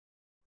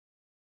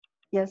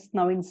Yes,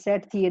 now in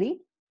set theory,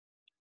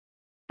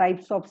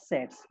 types of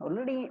sets.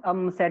 Already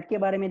हम set के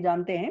बारे में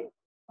जानते हैं,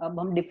 अब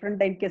हम डिफरेंट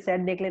टाइप के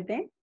सेट देख लेते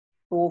हैं.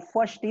 तो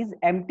first is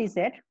empty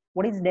set.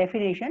 What is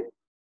definition?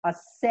 A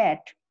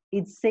set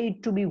is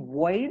said to be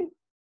void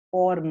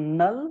or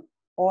null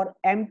or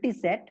empty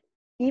set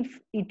if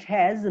it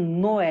has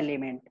no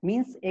element.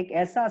 Means एक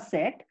ऐसा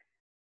सेट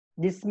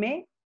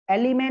जिसमें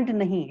एलिमेंट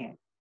नहीं है,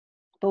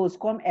 तो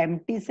उसको हम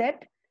एम्प्टी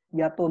सेट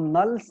या तो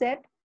नल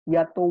सेट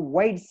या तो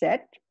void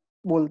सेट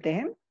बोलते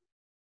हैं.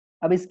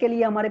 अब इसके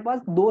लिए हमारे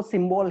पास दो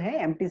सिंबल है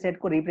एम्प्टी सेट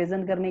को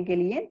रिप्रेजेंट करने के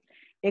लिए.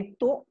 एक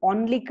तो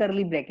ओनली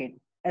कर्ली ब्रैकेट,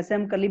 ऐसे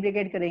हम कर्ली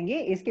ब्रैकेट करेंगे,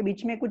 इसके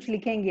बीच में कुछ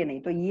लिखेंगे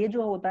नहीं, तो ये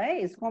जो होता है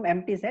इसको हम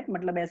एम्प्टी सेट,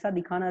 मतलब ऐसा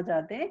दिखाना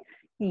चाहते हैं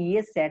कि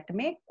ये सेट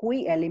में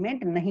कोई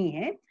एलिमेंट नहीं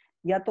है.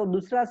 या तो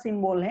दूसरा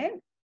सिंबल है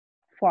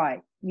फाई,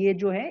 ये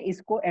जो है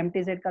इसको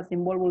एम्प्टी सेट का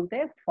सिंबल बोलते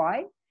हैं,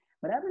 फाई.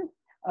 बराबर.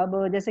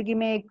 अब जैसे कि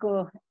मैं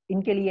एक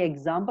इनके लिए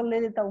एग्जांपल ले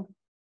लेता हूं.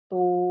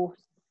 तो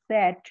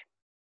set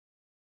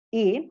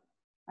A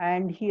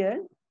and here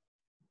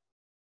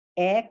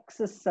x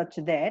such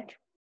that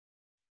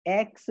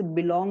x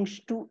belongs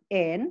to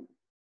n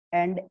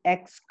and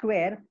x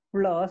square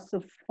plus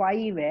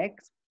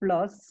 5x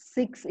plus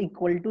 6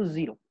 equal to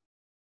 0.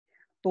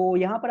 तो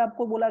यहाँ पर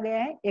आपको बोला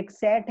गया है एक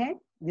सेट है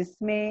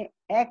जिसमें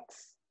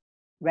x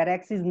where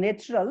x is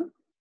natural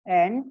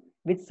and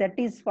which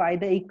satisfy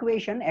the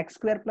equation x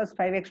square plus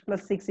 5x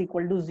plus 6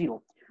 equal to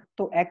 0.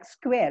 तो x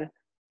square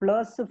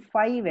plus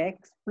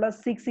 5x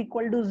plus 6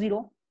 equal to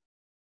 0.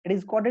 It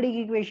is quadratic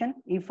equation.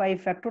 If I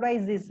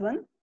factorize this one,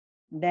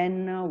 then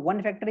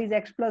one factor is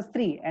x plus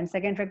 3 and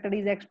second factor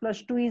is x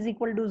plus 2 is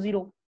equal to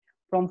 0.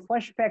 From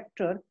first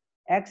factor,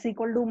 x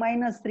equal to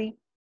minus 3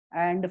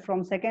 and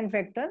from second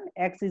factor,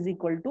 x is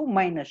equal to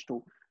minus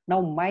 2.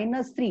 Now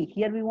minus 3,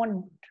 here we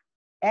want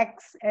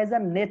x as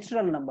a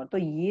natural number. तो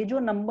ये जो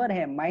number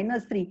है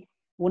minus 3,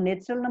 वो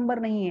natural number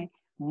नहीं है.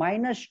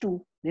 Minus 2,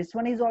 this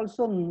one is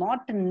also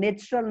not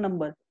natural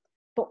number.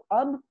 तो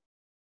अब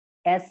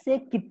ऐसे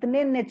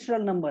कितने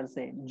नेचुरल नंबर्स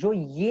है जो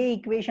ये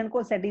इक्वेशन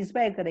को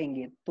सेटिस्फाई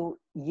करेंगे? तो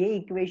ये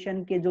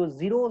इक्वेशन के जो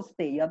जीरोस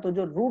थे या तो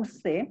जो रूट्स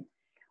थे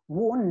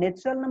वो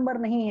नेचुरल नंबर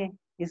नहीं है.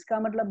 इसका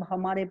मतलब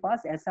हमारे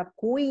पास ऐसा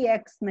कोई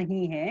एक्स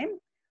नहीं है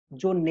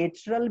जो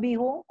नेचुरल भी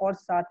हो और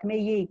साथ में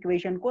ये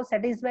इक्वेशन को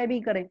सेटिस्फाई भी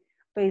करे.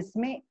 तो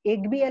इसमें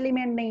एक भी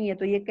एलिमेंट नहीं है,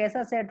 तो ये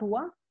कैसा सेट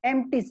हुआ?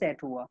 एम्प्टी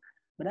सेट हुआ.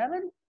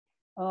 बराबर.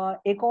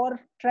 एक और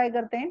ट्राई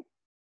करते हैं.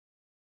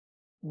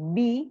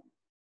 B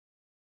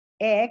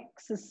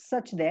x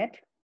such that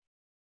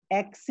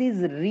x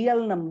is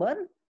real number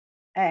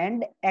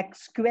and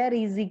x square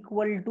is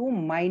equal to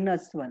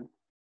 -1.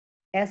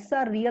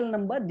 ऐसा रियल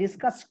नंबर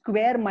जिसका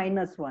स्क्वायर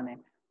 -1 है.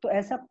 तो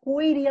ऐसा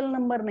कोई रियल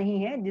नंबर नहीं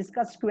है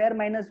जिसका स्क्वायर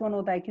 -1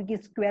 होता है, क्योंकि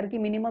स्क्वायर की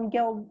मिनिमम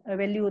क्या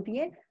वैल्यू होती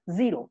है?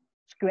 0.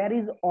 Square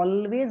is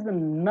always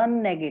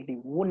non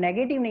negative, वो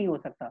नेगेटिव नहीं हो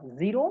सकता.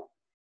 0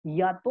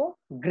 या तो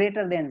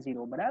ग्रेटर देन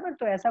 0. बराबर.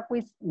 तो ऐसा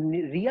कोई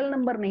रियल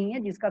नंबर नहीं है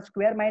जिसका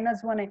स्क्वायर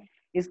 -1 है.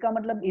 इसका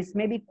मतलब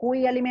इसमें भी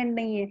कोई एलिमेंट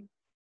नहीं है,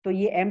 तो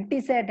ये एम्प्टी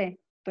सेट है.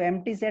 तो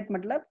एम्प्टी सेट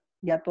मतलब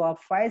या तो आप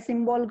फाई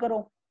सिंबल करो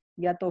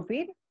या तो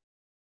फिर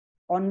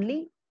ओनली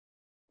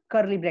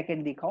कर्ली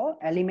ब्रैकेट दिखाओ,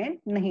 एलिमेंट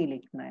नहीं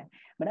लिखना है.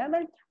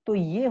 बराबर. तो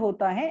ये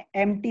होता है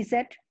एम्प्टी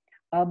सेट.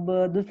 अब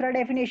दूसरा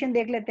डेफिनेशन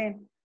देख लेते हैं.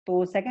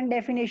 तो second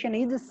definition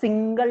is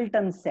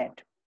singleton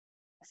set.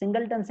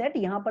 Singleton set,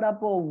 यहाँ पर आप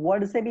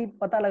वर्ड से भी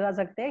पता लगा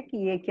सकते हैं कि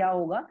ये क्या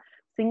होगा.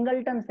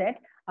 Singleton set,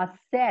 a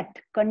set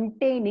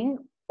containing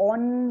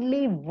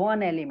only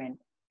one element.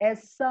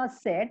 ऐसा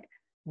सेट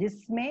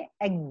जिसमें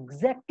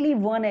एग्जैक्टली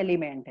वन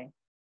एलिमेंट है,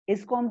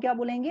 इसको हम क्या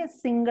बोलेंगे?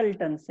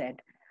 Singleton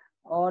set.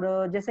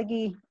 और जैसे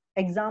कि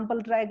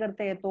एग्जांपल ट्राई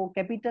करते हैं, तो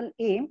capital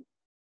A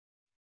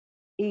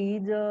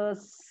is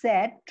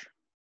set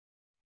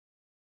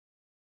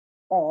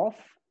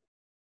of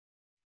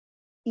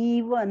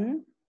even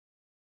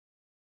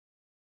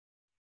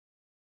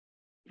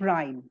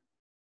prime.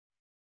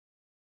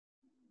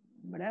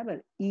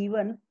 बराबर.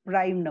 Even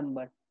prime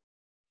number.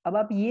 अब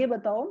आप ये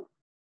बताओ,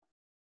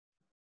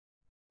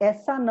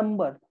 ऐसा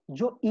नंबर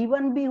जो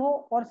इवन भी हो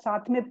और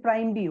साथ में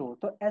प्राइम भी हो.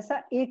 तो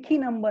ऐसा एक ही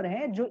नंबर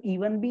है जो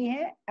इवन भी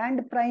है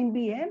एंड प्राइम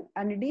भी है,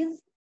 एंड इट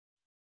इज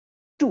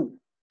 2.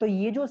 तो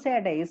ये जो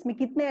सेट है इसमें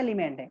कितने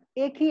एलिमेंट है?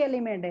 एक ही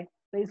एलिमेंट है,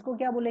 तो इसको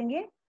क्या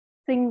बोलेंगे?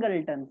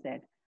 Singleton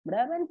set.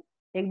 बराबर.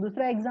 एक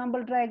दूसरा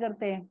एग्जांपल ट्राई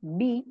करते हैं.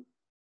 B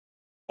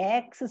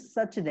x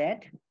such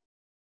that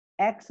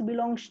x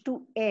belongs to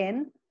n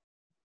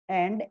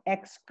and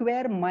x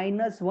square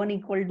minus 1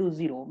 equal to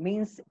 0,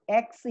 means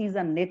x is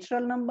a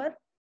natural number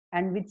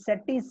and which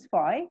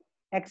satisfy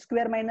x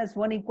square minus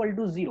 1 equal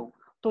to 0.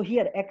 So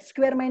here x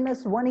square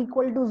minus 1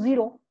 equal to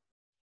 0,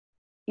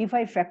 if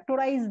I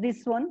factorize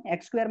this one,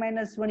 x square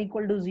minus 1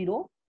 equal to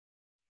 0,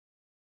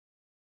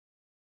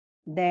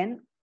 then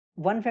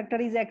one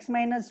factor is x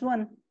minus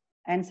 1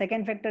 and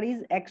second factor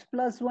is x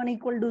plus 1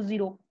 equal to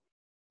 0.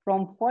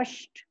 From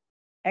first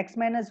x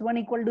minus 1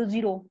 equal to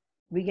 0,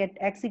 we get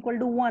x equal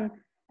to 1,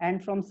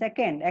 and from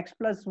second x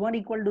plus 1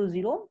 equal to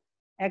 0,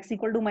 x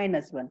equal to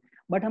 -1.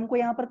 But हमको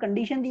यहाँ पर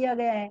condition दिया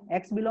गया है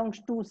x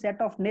belongs to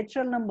set of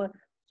natural number,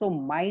 so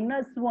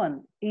 -1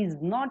 is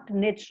not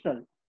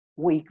natural.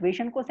 वो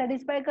equation को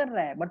satisfy कर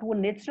रहा है बट वो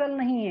नेचुरल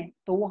नहीं है,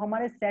 तो वो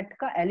हमारे सेट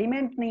का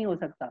एलिमेंट नहीं हो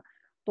सकता।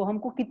 तो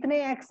हमको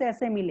कितने x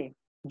ऐसे मिले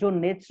जो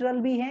नेचुरल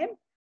भी है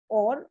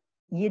और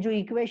ये जो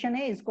इक्वेशन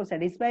है इसको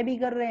सेटिस्फाई भी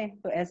कर रहे हैं,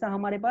 तो ऐसा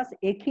हमारे पास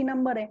एक ही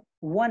नंबर है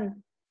 1।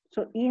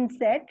 सो इन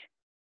set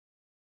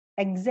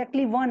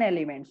exactly one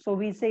element, so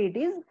we say it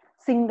is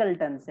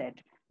singleton set,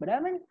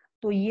 बराबर।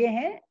 तो ये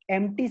है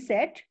empty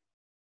set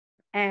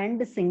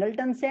and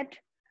singleton set।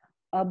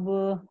 अब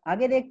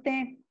आगे देखते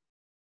हैं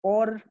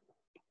और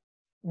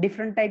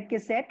different type के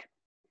set,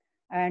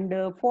 and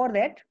for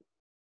that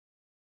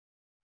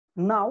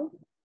now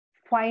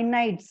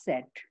finite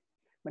set,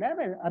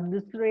 बराबर। अब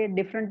दूसरे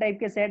different type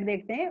के set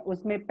देखते हैं,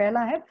 उसमें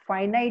पहला है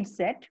finite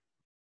set।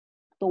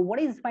 तो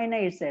what is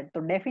finite set?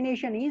 तो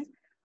definition is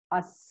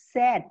a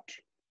set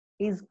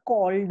is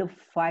called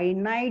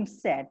finite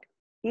set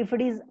if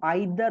it is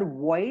either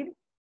void,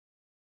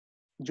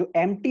 जो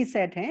empty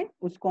set है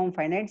उसको हम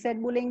finite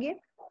set बोलेंगे,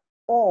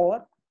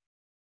 और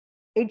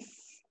its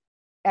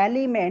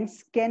elements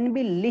can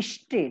be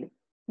listed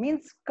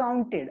means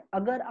counted।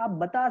 अगर आप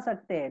बता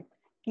सकते हैं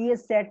कि ये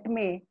सेट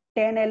में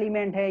 10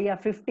 एलिमेंट है या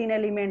 15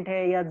 एलिमेंट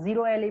है या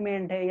 0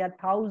 एलिमेंट है या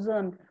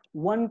 1000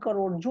 1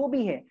 करोड़ जो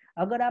भी है,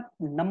 अगर आप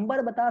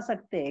नंबर बता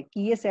सकते हैं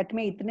कि ये सेट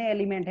में इतने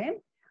एलिमेंट हैं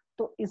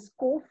तो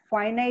इसको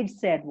फाइनाइट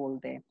सेट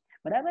बोलते हैं,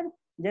 बराबर।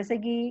 जैसे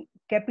कि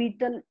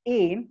capital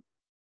A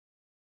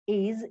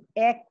is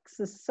x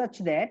such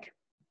that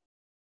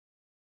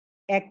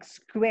x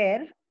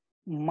square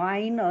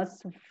minus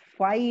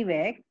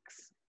 5x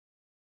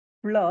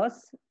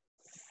plus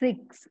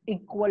 6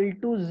 equal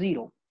to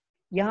 0।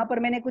 यहां पर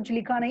मैंने कुछ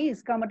लिखा नहीं,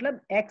 इसका मतलब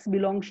x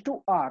बिलोंग्स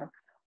टू R।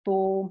 तो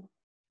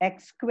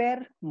x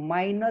square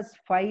minus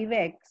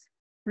 5x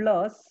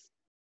plus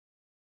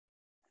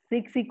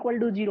 6 equal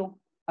to 0।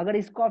 अगर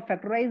इसको आप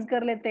फैक्टराइज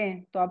कर लेते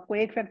हैं तो आपको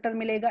एक फैक्टर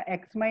मिलेगा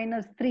x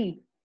minus 3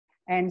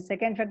 and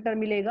second factor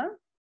मिलेगा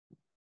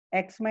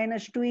x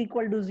minus 2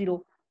 equal to 0.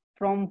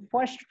 From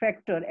first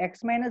factor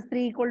x minus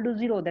 3 equal to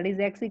 0, that is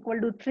x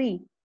equal to 3,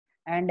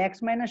 and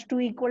x minus 2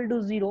 equal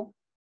to 0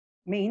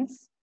 means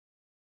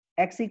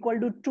x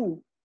equal to 2।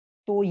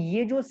 तो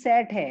ये जो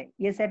set है,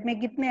 ये set में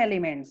कितने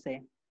elements है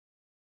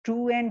 2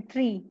 and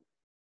 3,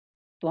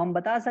 तो हम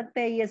बता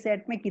सकते हैं ये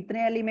सेट में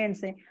कितने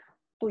एलिमेंट्स है।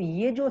 तो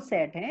ये जो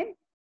सेट है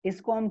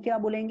इसको हम क्या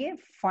बोलेंगे,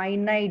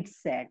 फाइनाइट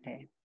सेट है,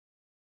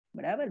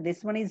 बराबर।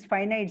 This one is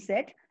finite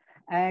set.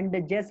 And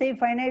जैसे ही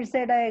फाइनाइट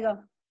सेट आएगा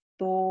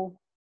तो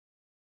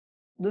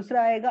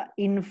दूसरा आएगा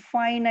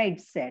infinite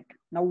set.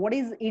 Now what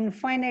is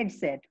infinite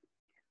set?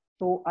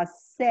 तो a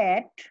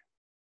set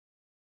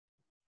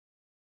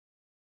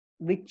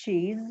which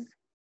is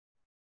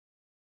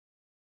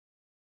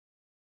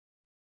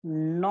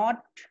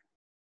not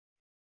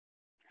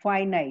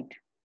finite,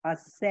 a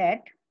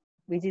set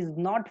which is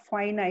not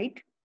finite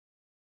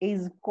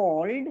is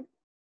called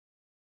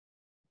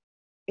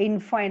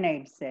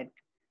infinite set,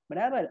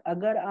 बराबर।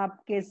 अगर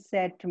आपके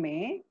set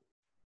में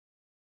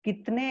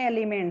कितने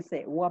एलिमेंट्स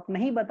है वो आप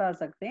नहीं बता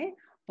सकते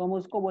तो हम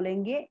उसको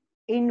बोलेंगे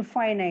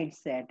इनफाइनाइट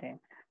सेट है।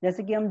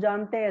 जैसे कि हम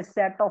जानते हैं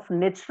set of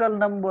natural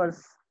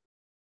numbers,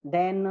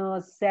 then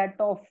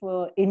set of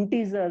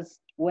integers,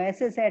 वो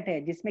ऐसे सेट है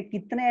जिसमें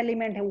कितने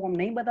एलिमेंट है वो हम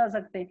नहीं बता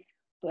सकते,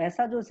 तो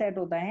ऐसा जो सेट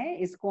होता है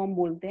इसको हम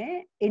बोलते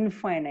हैं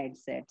इनफाइनाइट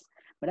सेट्स,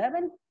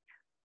 बराबर।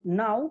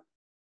 Now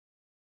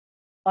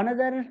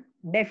another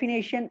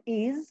definition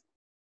is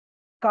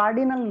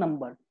cardinal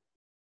number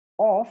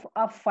of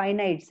a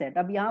finite set.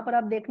 अब यहाँ पर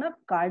आप देखना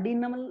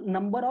cardinal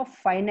number of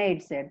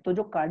finite set, तो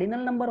जो कार्डिनल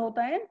नंबर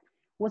होता है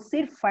वो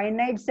सिर्फ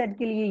फाइनाइट सेट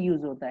के लिए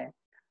यूज होता है।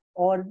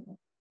 और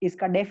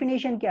इसका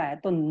डेफिनेशन क्या है?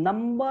 तो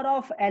नंबर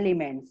ऑफ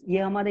एलिमेंट्स, ये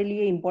हमारे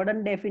लिए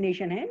इंपॉर्टेंट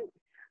डेफिनेशन है।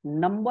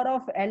 Number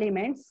of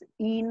elements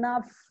in a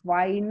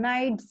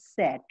finite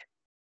set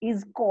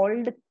is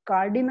called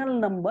cardinal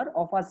number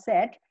of a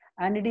set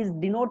and it is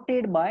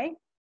denoted by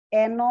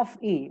n of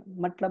a।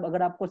 मतलब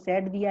अगर आपको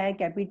सेट दिया है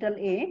कैपिटल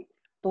A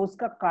तो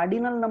उसका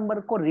कार्डिनल नंबर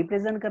को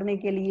रिप्रेजेंट करने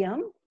के लिए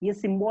हम ये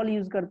सिंबल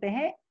यूज करते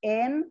हैं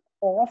n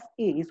ऑफ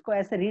a। इसको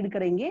ऐसे रीड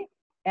करेंगे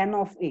n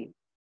ऑफ a।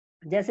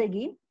 जैसे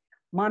कि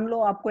मान लो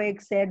आपको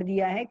एक सेट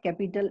दिया है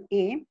कैपिटल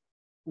A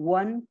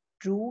 1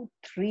 2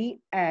 3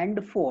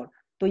 एंड 4,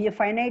 तो ये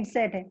फाइनाइट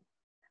सेट है।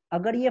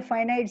 अगर ये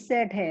फाइनाइट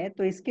सेट है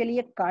तो इसके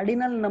लिए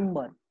cardinal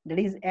number that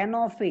is n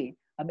of a।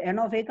 अब n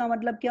ऑफ a का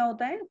मतलब क्या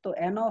होता है? तो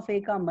n ऑफ a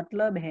का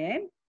मतलब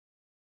है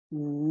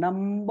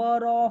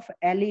number of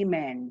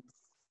elements,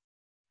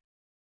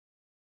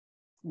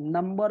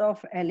 number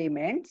of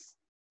elements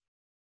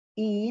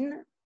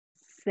in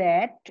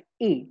set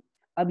A।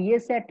 अब ये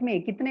सेट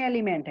में कितने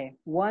एलिमेंट है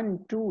 1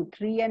 2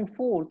 3 एंड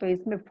 4, तो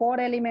इसमें 4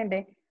 एलिमेंट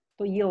है,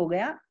 तो ये हो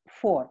गया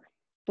 4।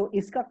 तो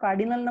इसका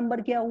कार्डिनल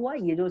नंबर क्या हुआ?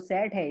 ये जो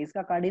सेट है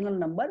इसका कार्डिनल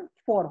नंबर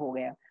 4 हो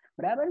गया,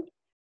 बराबर।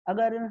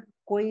 अगर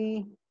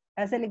कोई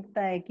ऐसे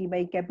लिखता है कि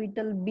भाई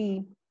capital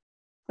B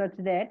such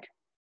that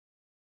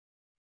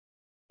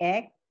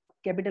x,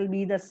 capital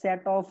B the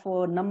set of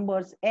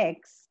numbers x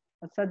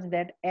such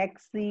that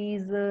x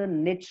is a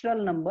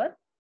natural number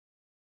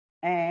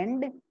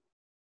and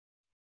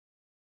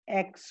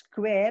x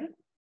square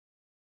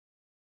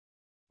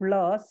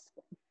plus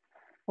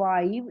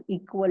 5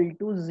 equal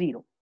to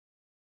 0.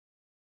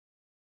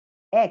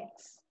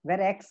 x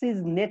where x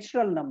is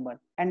natural number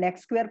and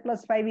x square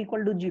plus 5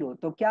 equal to 0.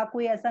 तो क्या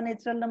कोई ऐसा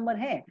natural number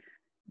है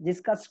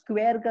जिसका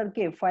square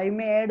करके 5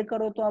 में add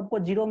करो तो आपको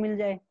 0 मिल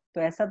जाए?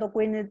 तो ऐसा तो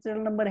कोई नेचुरल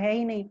नंबर है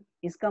ही नहीं.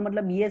 इसका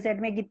मतलब ये सेट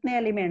में कितने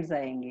एलिमेंट्स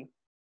आएंगे?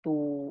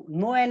 तो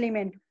no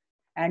element,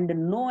 and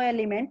no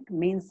element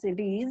means it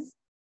is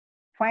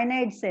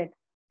finite set.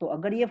 तो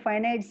अगर ये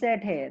फाइनाइट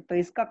सेट है तो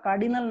इसका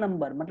कार्डिनल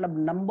नंबर मतलब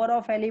number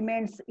of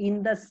elements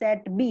in the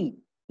set B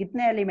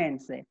कितने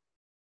एलिमेंट्स है?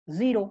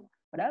 0.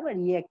 बराबर,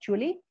 ये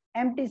एक्चुअली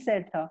एम्प्टी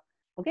सेट था.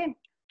 ओके,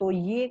 तो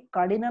ये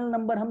कार्डिनल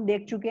नंबर हम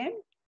देख चुके हैं.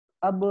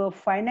 अब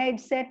finite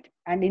set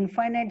and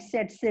infinite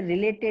set से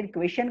रिलेटेड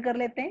क्वेश्चन कर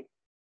लेते हैं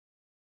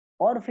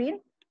और फिर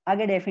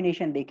आगे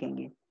डेफिनेशन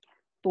देखेंगे.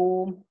 तो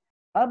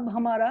अब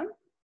हमारा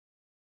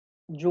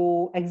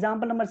जो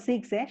एग्जांपल नंबर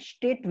 6 है,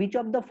 state which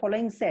of the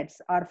following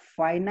sets are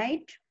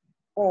finite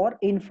और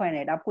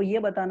इनफाइनाइट. आपको ये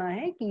बताना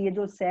है कि ये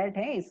जो सेट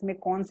है इसमें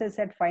कौन से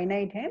सेट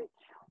फाइनाइट है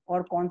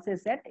और कौन से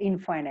सेट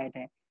इनफाइनाइट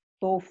है.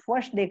 तो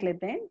फर्स्ट देख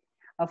लेते हैं.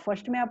 अब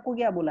फर्स्ट में आपको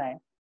क्या बोला है?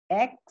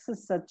 x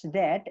such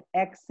that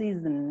x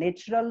is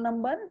natural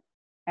number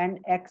and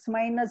x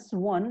minus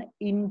 1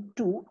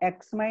 into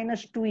x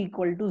minus 2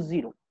 equal to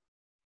 0.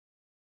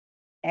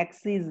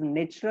 x is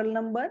natural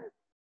number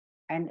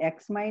and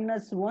x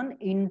minus 1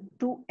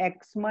 into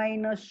x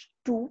minus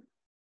 2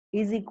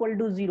 is equal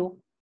to 0.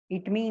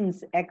 It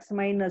means x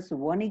minus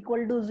 1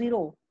 equal to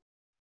 0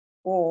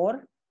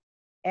 or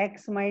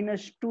x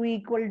minus 2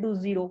 equal to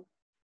 0.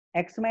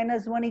 x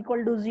minus 1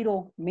 equal to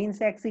 0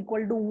 means x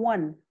equal to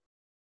 1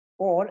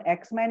 or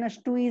x minus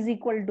 2 is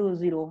equal to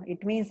 0.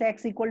 It means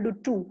x equal to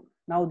 2.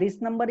 Now this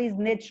number is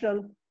natural.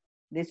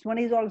 This one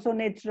is also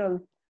natural.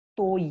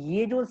 तो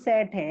ये जो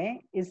set है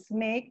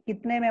इसमें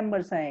कितने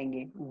members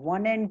आएंगे?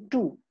 1 and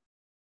 2.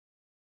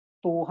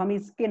 तो हम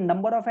इसके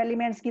नंबर ऑफ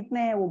एलिमेंट्स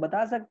कितने हैं वो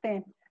बता सकते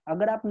हैं.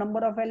 अगर आप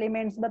नंबर ऑफ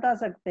एलिमेंट्स बता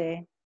सकते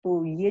हैं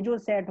तो ये जो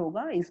सेट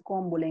होगा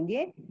इसको हम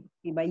बोलेंगे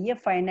कि भाई ये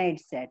फाइनाइट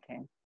सेट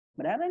है.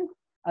 बराबर.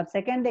 अब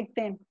सेकेंड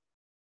देखते हैं.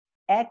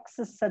 x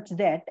such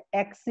that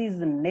x is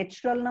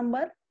natural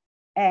number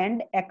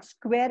and x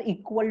square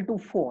equal to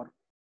 4.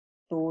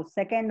 So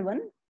second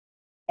one,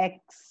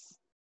 x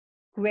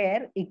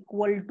square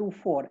equal to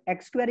 4.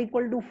 X square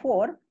equal to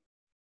 4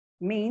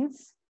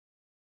 means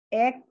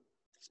x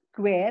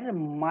square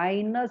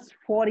minus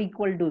 4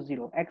 equal to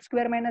 0. X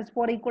square minus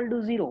 4 equal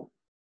to 0.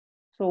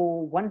 So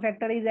one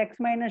factor is x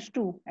minus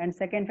 2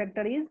 and second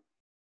factor is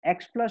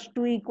x plus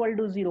 2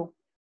 equal to 0.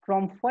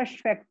 From first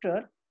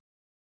factor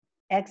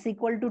x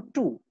equal to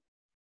 2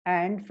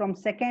 and from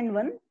second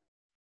one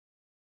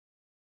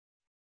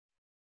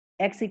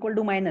x equal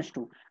to minus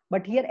 2.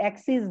 But here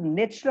x is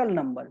natural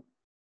number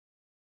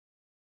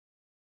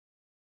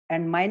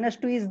and minus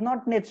 2 is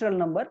not natural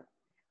number.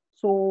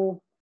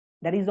 So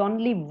there is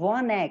only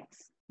one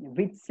x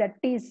which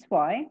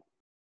satisfy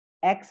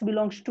x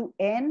belongs to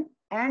n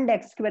and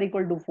x square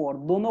equal to 4.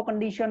 दोनों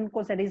condition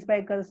को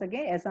satisfy कर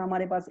सके ऐसा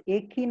हमारे पास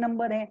एक ही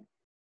number है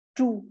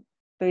 2.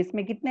 तो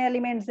इसमें कितने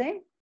एलिमेंट्स हैं?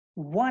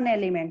 one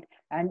element,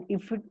 and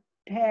if it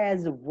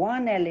has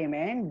one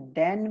element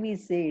then we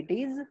say it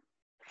is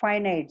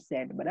finite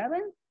set.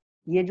 बराबर.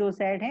 ये जो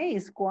सेट है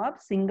इसको आप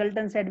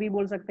सिंगलटन सेट भी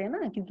बोल सकते हैं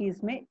ना, क्योंकि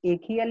इसमें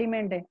एक ही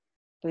एलिमेंट है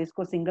तो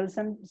इसको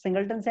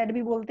सिंगलटन सेट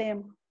भी बोलते हैं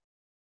हम.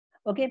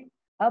 ओके,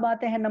 अब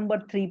आते हैं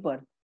नंबर 3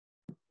 पर.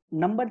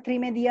 नंबर 3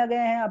 में दिया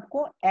गया है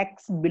आपको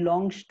x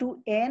belongs to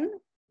n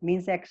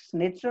means x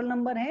natural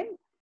number है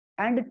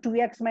and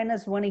 2x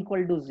minus 1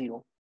 equal to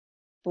 0.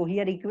 So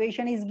here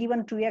equation is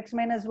given 2x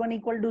minus 1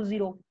 equal to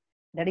 0.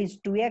 That is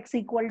 2x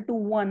equal to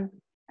 1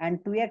 and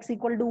 2x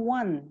equal to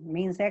 1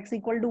 means x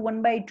equal to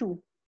 1 by 2.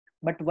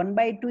 But 1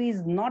 by 2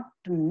 is not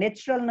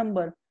natural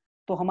number.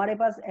 तो हमारे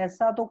पास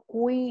ऐसा तो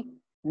कोई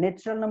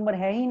natural number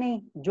है ही नहीं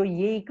जो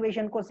ये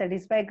equation को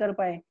सेटिस्फाई कर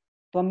पाए.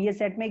 तो हम ये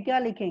सेट में क्या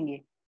लिखेंगे?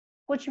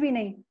 कुछ भी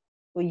नहीं.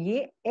 तो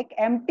ये एक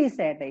एम्प्टी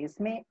सेट है,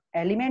 इसमें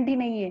एलिमेंट ही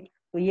नहीं है,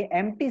 तो ये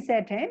एम्प्टी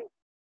सेट है.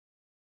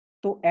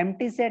 तो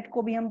एम्प्टी सेट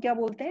को भी हम क्या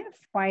बोलते हैं?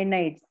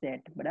 Finite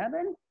set.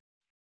 बराबर.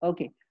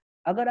 ओके,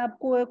 अगर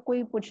आपको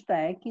कोई पूछता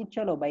है कि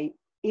चलो भाई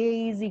a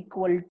is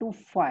equal to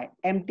 5,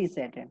 empty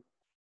set है,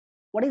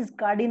 what is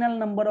cardinal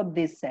number of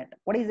this set?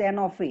 What is n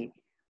of a?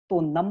 तो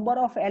number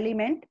of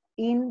element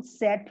in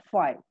set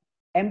 5.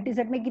 Empty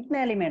set में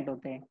कितने एलिमेंट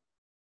होते हैं?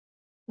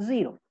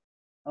 0.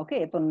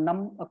 ओके,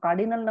 तो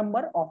cardinal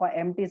number of a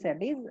empty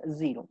set is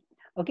 0.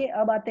 Okay,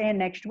 अब आते हैं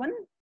next one.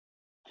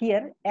 Here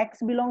x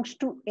belongs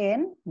to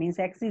n means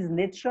x is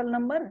natural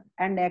number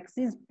and x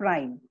is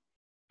prime.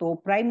 तो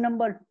prime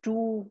number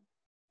 2,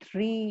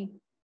 3,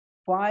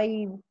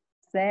 5,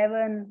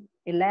 7,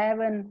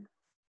 11.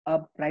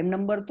 अब प्राइम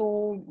नंबर तो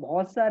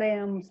बहुत सारे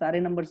हैं, हम सारे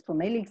नंबर्स तो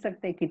नहीं लिख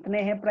सकते.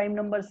 कितने हैं prime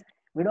numbers?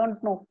 We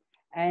don't know.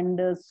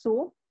 And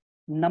so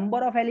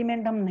number of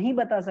element हम नहीं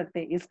बता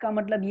सकते. इसका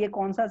मतलब ये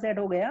कौन सा सेट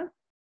हो गया?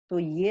 तो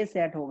ये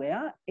सेट हो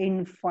गया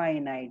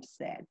infinite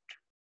set.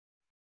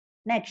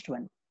 Next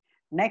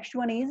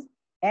one is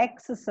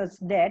x such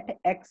that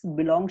x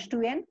belongs to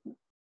n,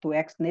 तो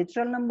x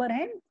नेचुरल नंबर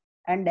है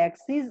and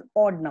x is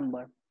odd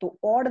number, तो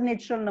ऑड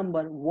नेचुरल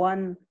नंबर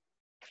 1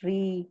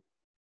 3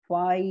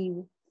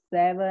 5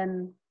 7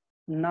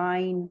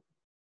 9।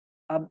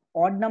 अब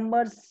ऑड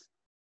नंबर्स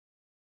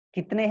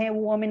कितने हैं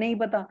वो हमें नहीं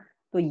पता,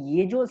 तो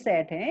ये जो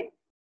सेट है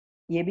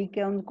ये भी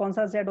कौन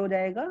सा सेट हो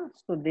जाएगा,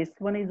 so this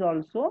one is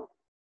also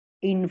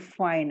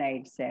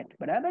infinite set,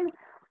 बराबर।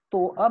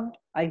 तो अब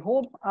आई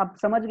होप आप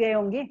समझ गए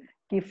होंगे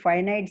कि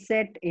फाइनाइट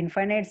सेट,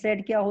 इनफाइनाइट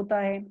सेट क्या होता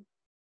है,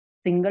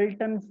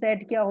 सिंगलटन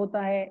सेट क्या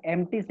होता है,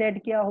 एम्प्टी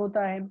सेट क्या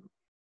होता है।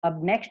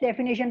 अब नेक्स्ट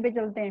डेफिनेशन पे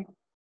चलते हैं,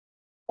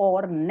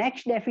 और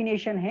नेक्स्ट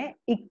डेफिनेशन है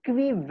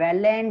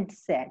इक्विवेलेंट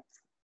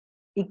सेट्स।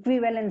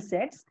 इक्विवेलेंट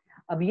सेट्स,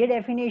 अब ये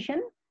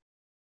डेफिनेशन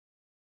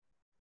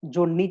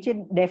जो नीचे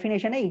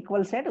डेफिनेशन है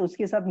इक्वल सेट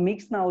उसके साथ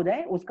मिक्स ना हो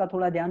जाए, उसका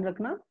थोड़ा ध्यान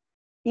रखना।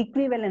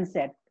 Equivalent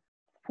set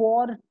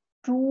for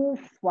to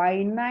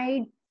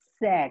finite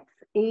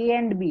sets A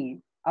and B,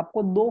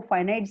 आपको दो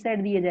फाइनाइट सेट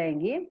दिए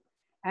जाएंगे,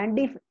 and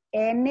if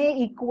Na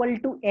equal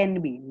to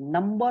Nb,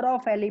 number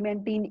of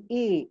element in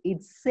A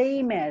is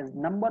same as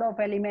number of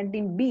element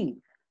in B,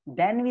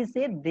 then we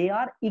say they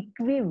are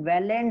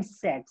equivalent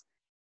sets.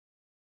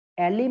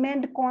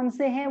 Element कौन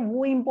से हैं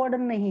वो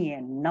important नहीं है,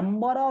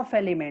 नंबर ऑफ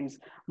एलिमेंट्स।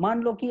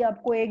 मान लो कि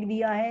आपको एक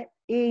दिया है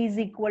A इज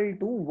इक्वल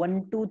टू 1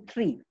 2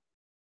 3,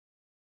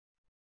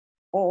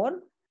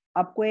 और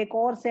आपको एक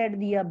और सेट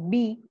दिया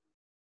B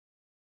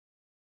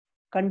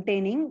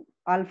containing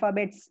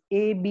alphabets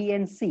A B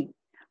and C।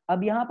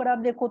 अब यहां पर आप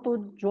देखो तो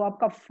जो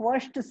आपका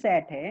फर्स्ट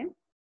सेट है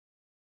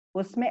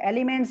उसमें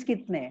एलिमेंट्स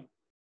कितने हैं,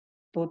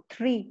 तो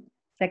 3।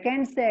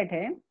 सेकेंड सेट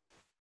है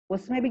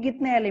उसमें भी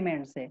कितने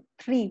एलिमेंट्स है,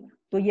 3।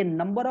 तो ये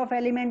number of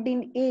element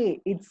in A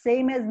is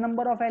same as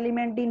number of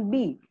element in B,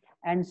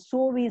 and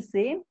so we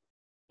से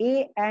A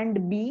and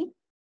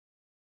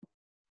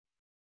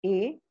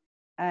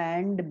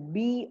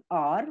B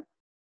are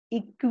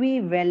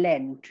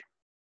equivalent,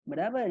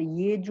 बराबर।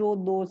 ये जो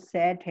दो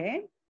सेट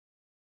है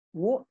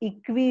वो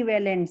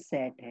इक्विवेलेंट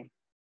सेट है,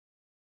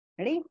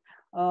 रेडी।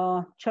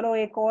 चलो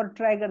एक और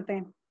ट्राई करते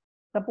हैं।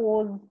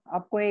 सपोज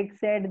आपको एक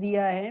सेट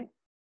दिया है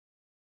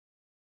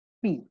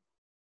P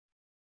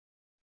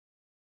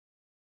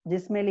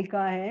जिसमें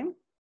लिखा है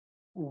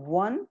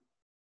 1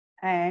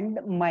 एंड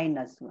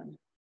 -1,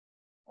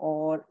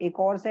 और एक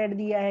और सेट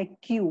दिया है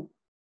Q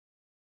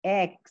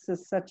X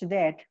such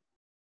that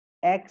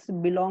X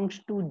belongs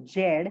to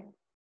Z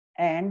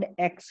and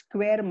X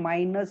square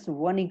minus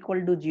 1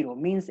 equal to 0,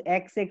 means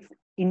X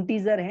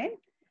integer है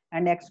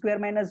and X square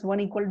minus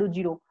 1 equal to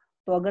 0।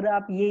 तो अगर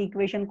आप ये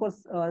इक्वेशन को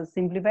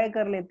सिंप्लीफाई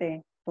कर लेते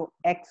हैं तो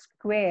X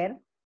square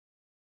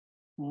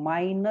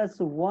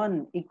minus 1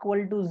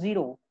 equal to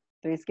 0,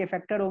 तो इसके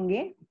फैक्टर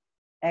होंगे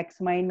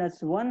x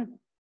minus 1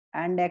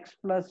 and x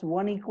plus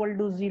 1 equal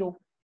to 0.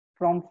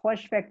 From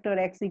first factor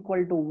x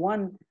equal to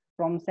 1,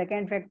 from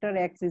second factor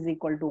x is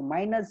equal to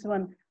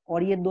 -1,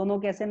 और ये दोनों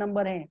कैसे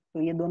नंबर हैं,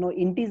 तो ये दोनों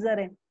इंटीजर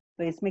हैं,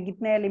 तो इसमें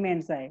कितने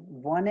एलिमेंट्स आए,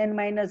 1 एंड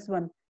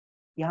 -1।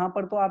 यहाँ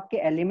पर तो आपके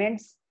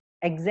एलिमेंट्स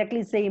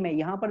एग्जैक्टली सेम है,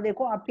 यहाँ पर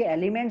देखो आपके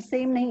एलिमेंट्स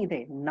सेम नहीं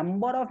थे,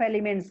 नंबर ऑफ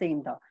एलिमेंट्स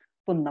सेम था।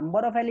 तो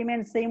नंबर ऑफ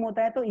एलिमेंट्स सेम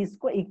होता है तो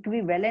इसको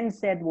इक्विवेलेंट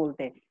सेट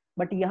बोलते हैं।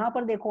 बट यहाँ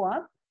पर देखो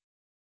आप,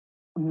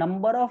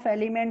 number of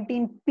element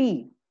in P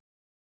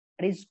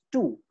is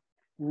 2,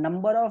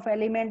 number of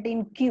element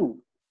in Q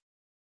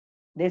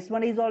this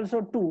one is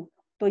also 2,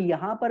 तो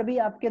यहां पर भी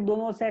आपके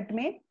दोनों सेट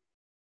में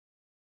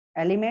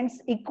एलिमेंट्स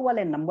इक्वल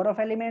है, नंबर ऑफ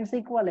एलिमेंट्स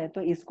इक्वल है,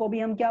 तो इसको भी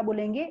हम क्या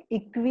बोलेंगे,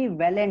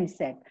 इक्विवेलेंट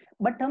सेट।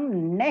 बट हम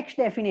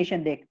नेक्स्ट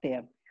डेफिनेशन देखते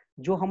हैं।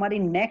 जो हमारी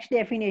नेक्स्ट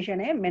डेफिनेशन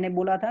है, मैंने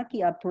बोला था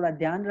कि आप थोड़ा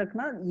ध्यान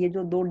रखना, ये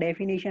जो दो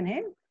डेफिनेशन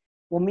है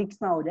वो मिक्स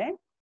ना हो जाए।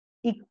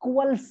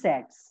 इक्वल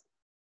सेट्स,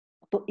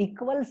 तो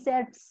इक्वल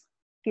सेट्स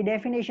की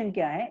डेफिनेशन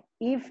क्या है,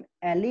 if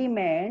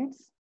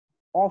elements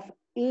of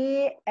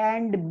A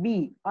and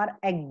B are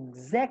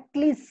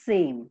exactly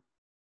same,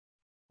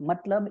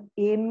 मतलब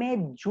ए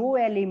में जो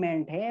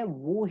एलिमेंट है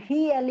वो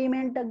ही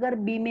एलिमेंट अगर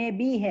बी में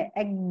भी है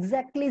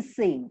एग्जैक्टली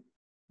सेम,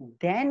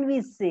 देन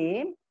वी से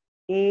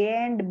A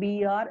and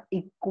B are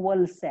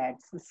equal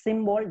sets.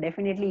 Symbol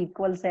definitely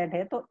equal set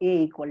है तो ए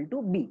इक्वल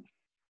टू बी।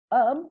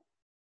 अब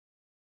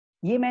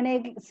ये मैंने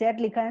एक सेट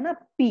लिखा है ना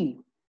P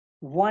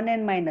 1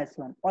 एंड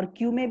 -1, और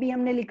Q में भी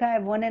हमने लिखा है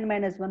 1 एंड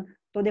 -1,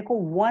 तो देखो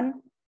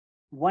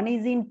 1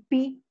 is in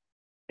P,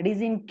 it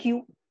is in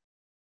Q,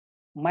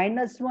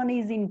 -1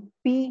 is in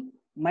P,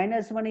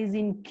 -1 is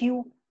in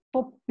Q,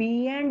 तो P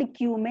एंड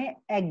Q में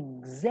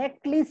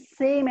एग्जैक्टली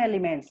सेम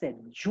एलिमेंट्स है,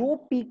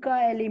 जो P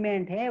का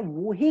एलिमेंट है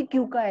वो ही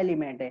Q का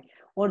एलिमेंट है,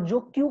 और जो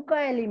Q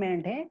का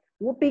एलिमेंट है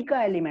वो P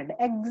का एलिमेंट है,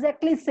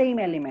 एग्जैक्टली सेम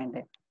एलिमेंट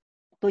है।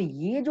 तो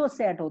ये जो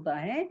सेट होता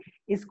है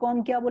इसको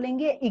हम क्या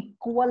बोलेंगे,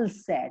 equal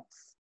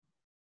sets.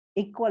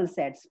 Equal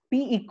sets P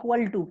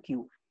equal to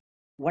Q।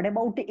 What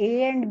about A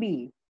and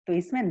B, तो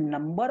इसमें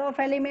नंबर ऑफ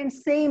एलिमेंट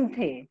सेम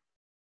थे,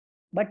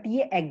 बट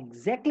ये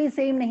एग्जैक्टली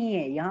सेम नहीं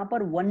है। यहाँ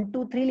पर 1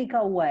 2 3 लिखा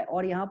हुआ है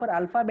और यहाँ पर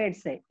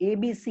अल्फाबेट्स है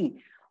ABC।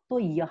 तो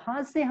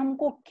यहाँ से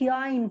हमको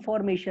क्या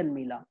इंफॉर्मेशन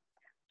मिला?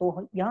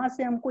 तो यहाँ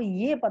से हमको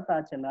ये पता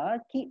चला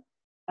कि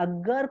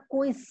अगर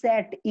कोई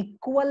सेट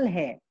इक्वल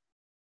है,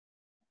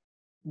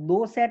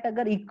 दो सेट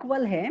अगर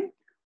इक्वल है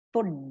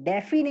तो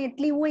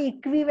डेफिनेटली वो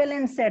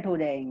इक्विवेलेंट सेट हो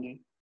जाएंगे,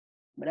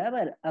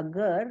 बराबर।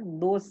 अगर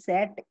दो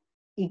सेट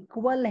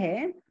इक्वल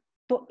है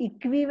तो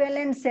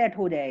इक्विवेलेंट सेट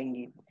हो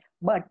जाएंगे।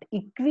 बट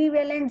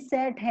इक्विवेलेंट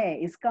सेट है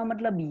इसका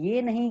मतलब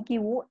ये नहीं कि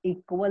वो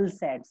इक्वल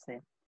सेट्स है।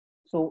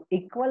 So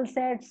equal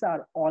sets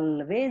are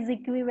always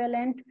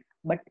equivalent,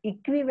 but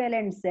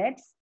equivalent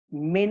sets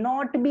may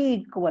not be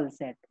equal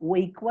set. वो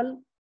इक्वल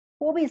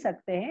हो भी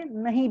सकते हैं,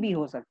 नहीं भी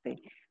हो सकते,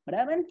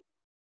 बराबर।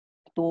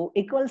 तो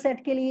इक्वल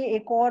सेट के लिए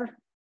एक और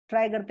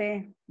ट्राई करते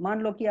हैं।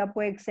 मान लो कि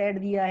आपको एक सेट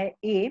दिया है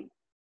A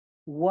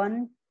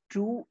 1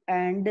 2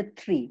 एंड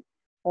 3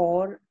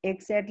 और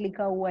एक सेट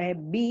लिखा हुआ है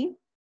B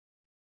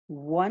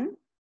 1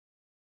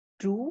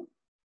 2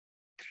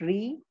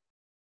 3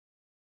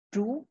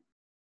 2।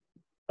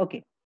 ओके,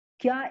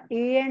 क्या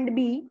A and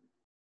B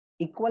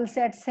equal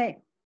sets है?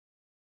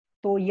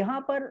 तो यहां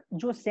पर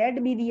जो सेट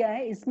भी दिया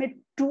है इसमें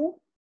 2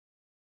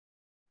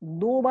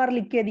 दो बार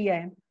लिख के दिया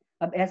है।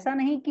 अब ऐसा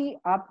नहीं कि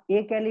आप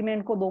एक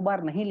एलिमेंट को दो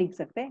बार नहीं लिख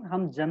सकते,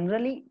 हम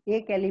जनरली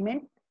एक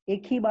एलिमेंट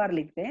एक ही बार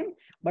लिखते हैं।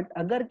 बट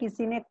अगर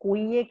किसी ने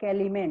कोई एक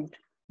element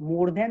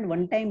more than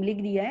one time लिख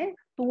दिया है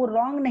तो वो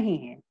रॉन्ग नहीं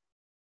है,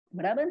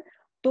 बराबर।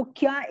 तो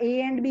क्या A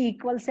and B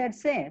equal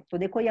sets है? तो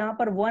देखो यहाँ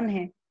पर 1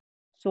 है,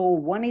 सो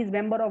 1 is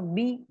member of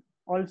B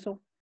also.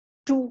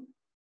 2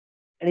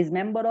 it is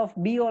member of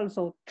B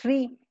also.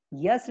 3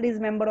 yes it is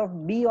member of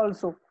B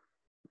also.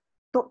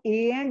 तो A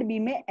एंड B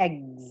में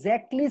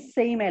एग्जैक्टली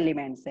सेम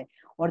एलिमेंट्स है,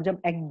 और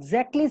जब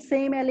एग्जैक्टली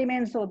सेम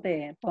एलिमेंट्स होते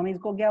हैं तो हम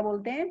इसको क्या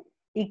बोलते हैं?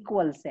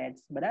 इक्वल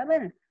सेट्स,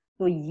 बराबर।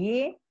 तो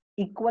ये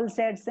इक्वल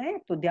सेट्स हैं।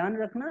 तो ध्यान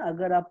रखना,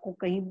 अगर आपको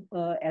कहीं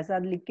ऐसा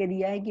लिख के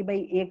दिया है कि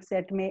भाई एक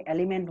सेट में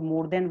element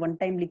more than one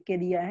time लिख के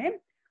दिया है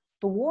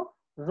तो वो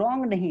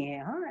रॉन्ग नहीं है,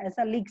 हाँ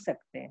ऐसा लिख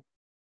सकते हैं।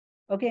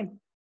 ओके,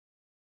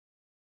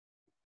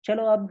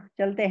 चलो अब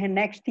चलते हैं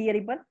नेक्स्ट थियरी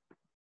पर,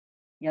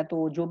 या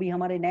तो जो भी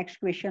हमारे नेक्स्ट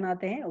क्वेश्चन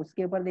आते हैं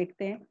उसके ऊपर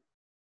देखते हैं।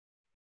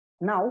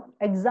 Now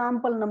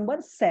example number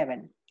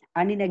 7,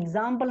 and in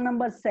example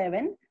number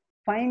 7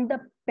 find the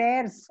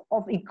pairs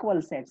of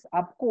equal sets।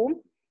 आपको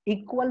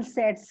इक्वल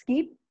सेट्स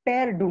की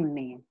पेयर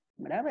ढूंढनी है,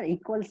 बराबर।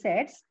 इक्वल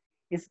सेट्स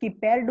इसकी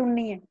पेयर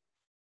ढूंढनी है।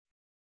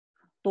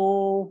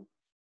 तो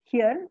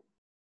here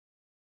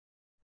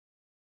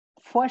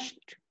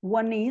first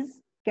one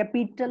is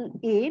capital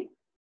A।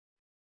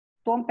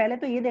 तो हम पहले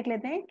तो ये देख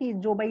लेते हैं कि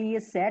जो भाई ये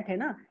सेट है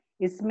ना,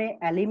 इसमें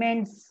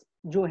एलिमेंट्स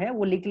जो है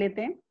वो लिख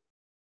लेते हैं।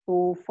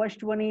 तो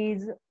first one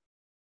is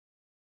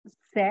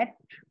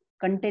set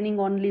containing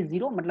only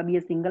 0, मतलब ये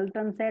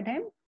सिंगलटन सेट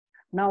है।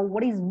 Now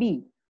what is B?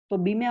 तो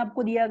B में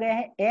आपको दिया गया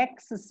है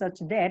x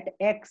such that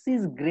x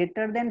is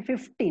greater than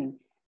 15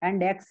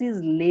 and x is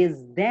less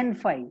than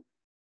 5।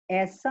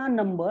 ऐसा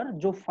नंबर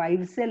जो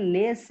 5 से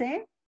लेस है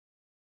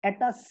एट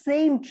द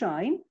सेम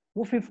टाइम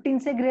वो 15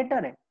 से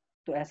ग्रेटर है।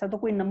 तो ऐसा तो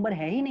कोई नंबर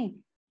है ही नहीं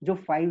जो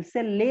 5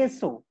 से लेस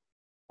हो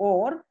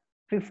और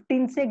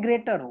 15 से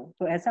ग्रेटर हो,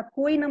 तो ऐसा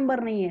कोई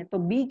नंबर नहीं है। तो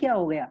B क्या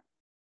हो गया?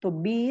 तो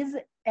B is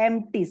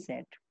empty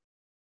set.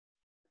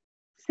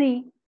 C,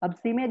 अब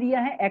C में दिया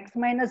है x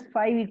माइनस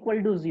 5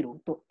 इक्वल टू 0,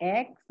 तो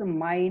x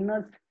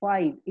minus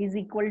 5 is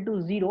equal to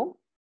 0,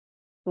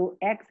 तो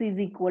x इज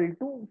इक्वल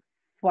टू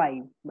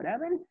 5,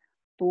 बराबर।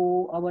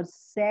 तो अवर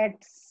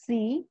सेट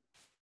C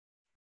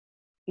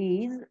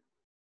इज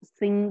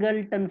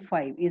सिंगलटन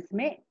 5,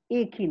 इसमें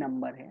एक ही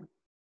नंबर है।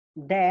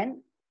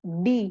 Then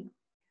D,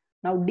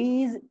 now D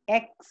is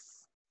x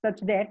such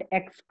that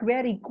x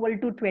square equal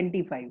to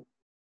 25,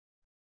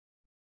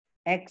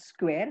 x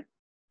square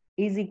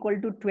is equal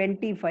to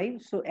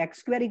 25, so x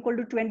square equal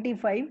to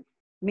 25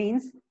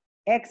 means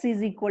x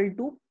is equal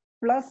to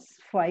plus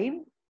 5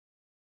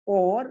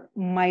 और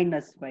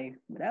minus 5,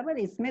 बराबर।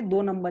 इसमें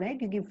दो number है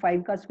क्योंकि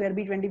 5 का square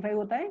भी 25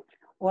 होता है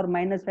और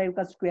माइनस 5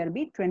 का स्क्वायर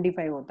भी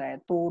 25 होता है।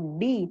 तो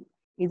D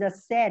is a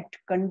set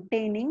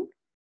containing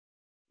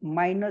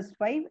minus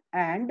 5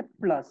 and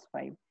plus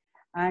 5,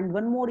 and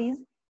one more is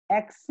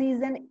x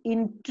is an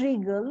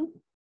integral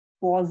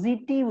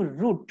positive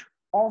root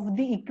of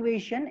the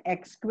equation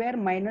x square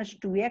minus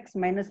 2x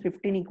minus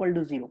 15 equal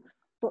to 0।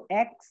 तो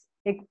x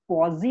एक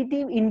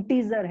positive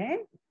integer है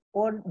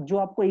और जो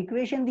आपको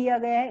equation दिया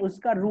गया है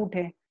उसका रूट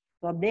है।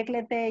 तो अब देख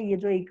लेते हैं, ये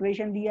जो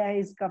इक्वेशन दिया है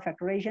इसका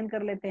फैक्टराइजेशन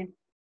कर लेते हैं।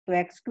 तो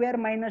x square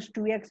minus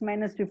 2x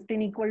minus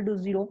 15 equal to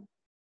 0,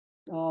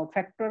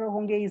 factor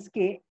होंगे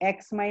इसके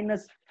x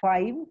minus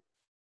 5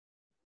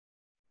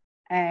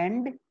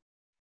 and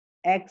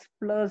x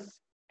plus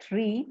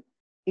 3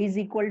 is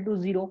equal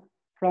to 0।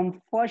 From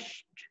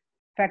first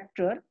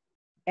factor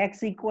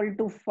x equal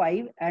to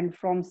 5 and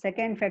from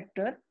second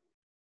factor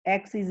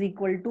x is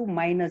equal to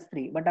minus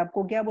 3। But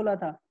आपको क्या बोला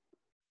था?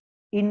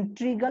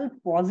 Integral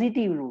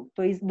positive root.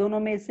 तो इस दोनों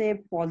में से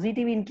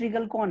पॉजिटिव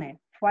इंट्रीगल कौन है?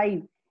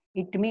 5।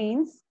 It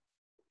means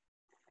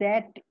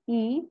set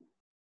E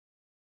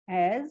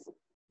has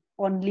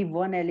only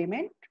one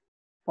element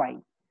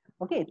 5।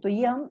 Okay, तो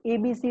ये हम ए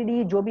बी सी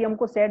डी जो भी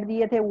हमको सेट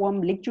दिए थे वो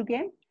हम लिख चुके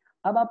हैं।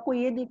 अब आपको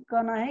ये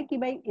दिखाना है कि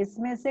भाई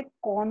इसमें से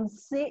कौन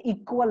से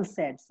इक्वल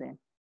सेट्स हैं।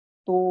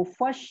 तो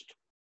फर्स्ट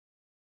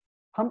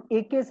हम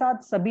ए के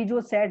साथ सभी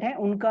जो सेट है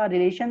उनका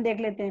रिलेशन देख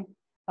लेते हैं।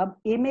 अब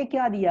ए में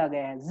क्या दिया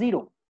गया है,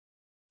 0,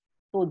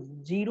 तो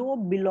 0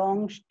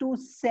 belongs to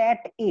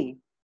set A,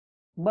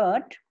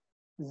 but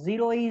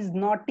 0 is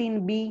not in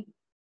B,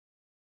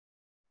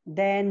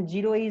 then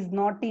 0 is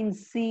not in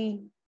C,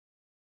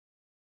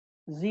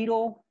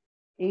 0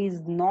 is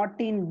not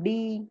in D,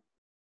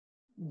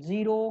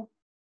 0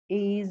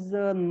 is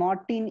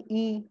not in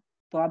E।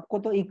 तो आपको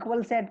तो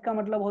इक्वल सेट का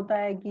मतलब होता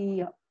है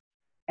कि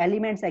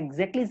एलिमेंट्स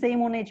एग्जैक्टली सेम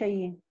होने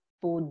चाहिए।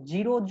 तो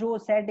 0 जो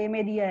सेट ए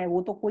में दिया है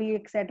वो तो कोई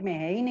एक सेट में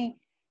है ही नहीं।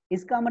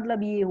 इसका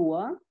मतलब ये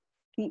हुआ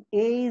कि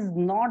A is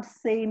not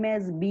same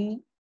as B,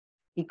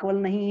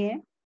 equal नहीं है।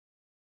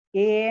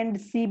 A एंड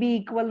C भी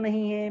इक्वल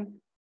नहीं है,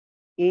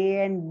 A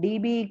एंड D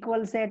भी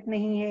इक्वल सेट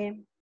नहीं है,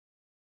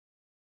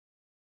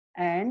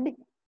 एंड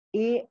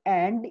A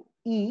एंड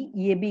E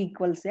ये भी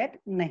इक्वल सेट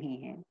नहीं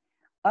है।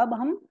 अब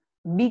हम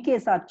B के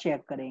साथ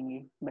चेक करेंगे,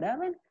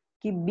 बराबर,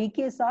 कि B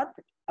के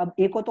साथ, अब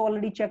A को तो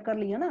ऑलरेडी चेक कर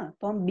लिया ना,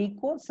 तो हम B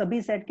को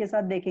सभी सेट के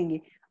साथ देखेंगे।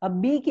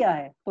 अब B क्या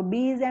है, तो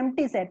B is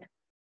empty set,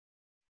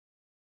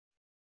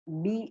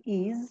 B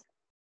is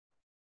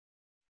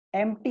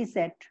empty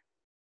set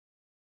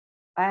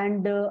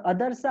and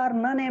others are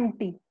non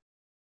empty,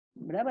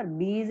 बराबर।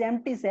 B is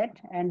empty set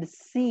and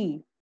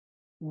C,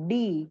 D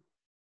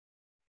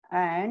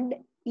and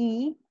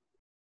E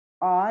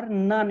are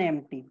non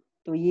empty.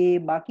 तो ये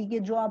बाकी के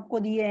जो आपको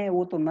दिए हैं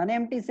वो तो नॉन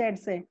एम्प्टी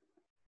सेट्स है।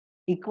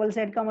 इक्वल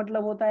सेट का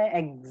मतलब होता है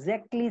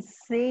एग्जैक्टली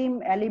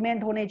सेम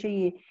एलिमेंट होने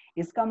चाहिए।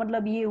 इसका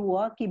मतलब ये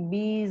हुआ कि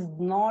B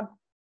is not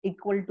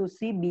equal to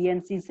C, B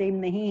and C same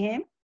नहीं है,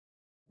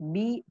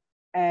 B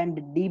एंड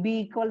D भी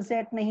इक्वल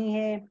सेट नहीं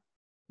है,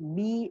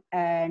 B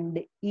एंड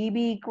E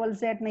भी इक्वल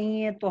सेट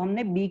नहीं है। तो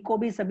हमने B को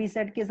भी सभी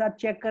सेट के साथ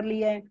चेक कर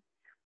लिया है।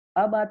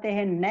 अब आते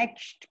हैं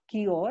नेक्स्ट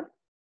की ओर,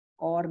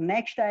 और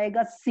नेक्स्ट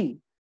आएगा C।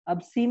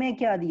 अब C में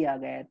क्या दिया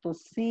गया है, तो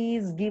C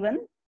इज गिवन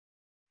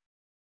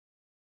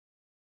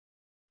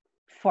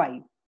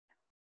 5,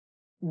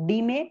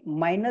 D में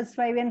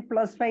 -5 एंड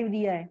 +5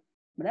 दिया है,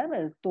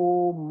 बराबर। तो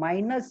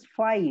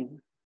 -5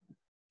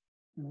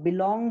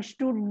 belongs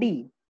to D,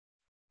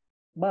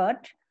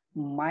 but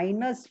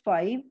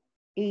 -5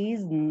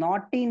 is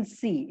not in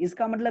C।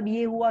 इसका मतलब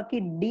ये हुआ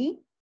कि D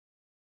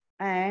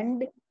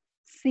एंड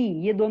C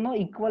ये दोनों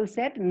इक्वल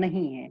सेट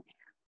नहीं है।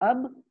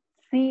 अब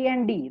C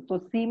एंड D, तो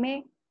C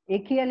में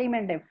एक ही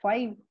एलिमेंट है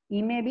 5,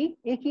 E में भी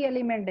एक ही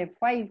एलिमेंट है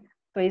 5।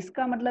 तो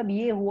इसका मतलब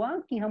ये हुआ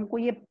कि हमको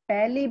ये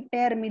पहली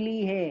पेयर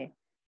मिली है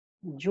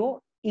जो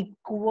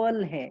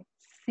इक्वल है,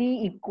 C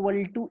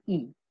इक्वल टू E,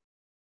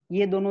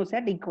 ये दोनों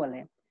सेट इक्वल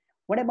है।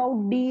 What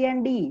about D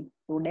and D,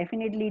 तो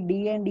डेफिनेटली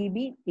D एंड D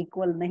भी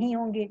इक्वल नहीं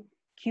होंगे।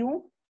 क्यों,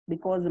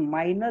 because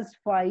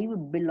 -5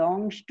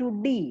 belongs to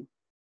D,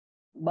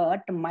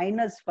 but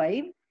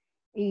 -5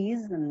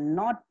 is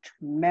not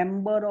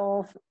member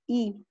of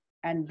E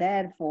and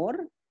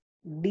therefore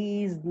D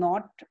is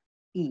not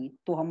E।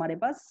 तो हमारे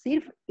पास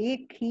सिर्फ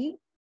एक ही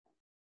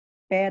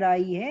पेयर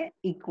आई है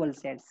इक्वल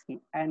सेट्स की,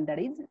 and that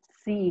is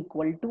C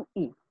equal to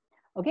E।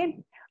 Okay,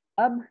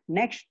 अब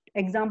नेक्स्ट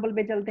एग्जांपल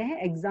पे चलते हैं,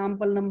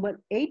 example number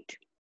 8,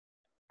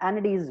 and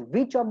it is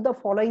which of the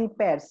following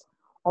pairs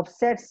of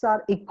sets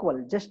are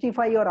equal,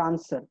 justify your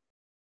answer.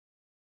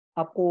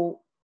 आपको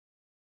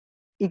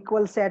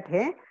इक्वल सेट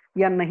है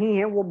या नहीं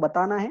है वो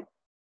बताना है।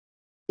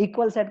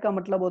 इक्वल सेट का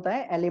मतलब होता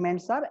है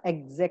एलिमेंट्स आर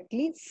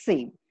एग्जैक्टली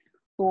सेम।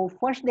 तो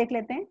फर्स्ट देख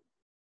लेते हैं।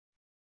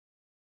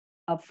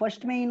 अब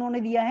फर्स्ट में इन्होंने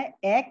दिया है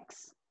x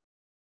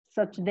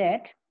such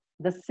that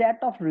the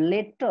set of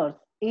letters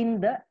in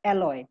the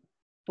alloy।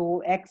 तो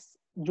x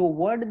जो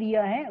वर्ड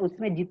दिया है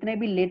उसमें जितने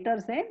भी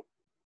लेटर्स हैं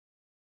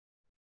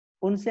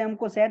उनसे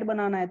हमको सेट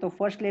बनाना है। तो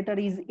first letter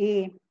is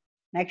A,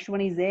 next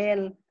one is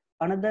L,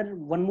 another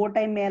one more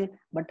time L,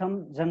 but हम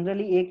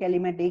जनरली एक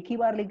एलिमेंट एक ही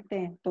बार लिखते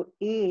हैं। तो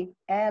A,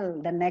 L,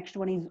 the next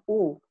one is O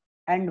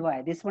and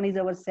Y, this one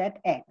is our set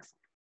X।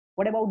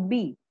 What about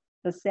B,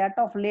 the set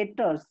of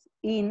letters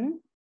in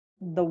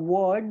the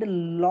word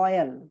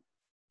loyal।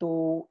 तो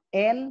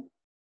L,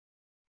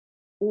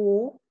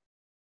 O,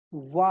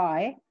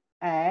 Y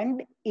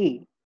and A,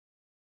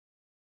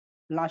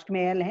 last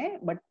में L है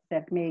but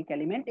set में एक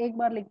element एक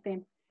बार लिखते हैं।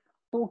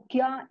 तो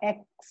क्या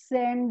X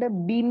एंड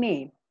B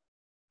में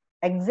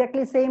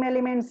एग्जैक्टली सेम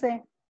एलिमेंट्स है?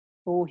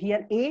 तो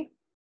here A,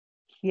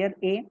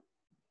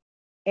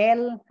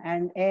 L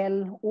and L,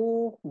 O,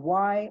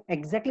 Y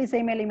exactly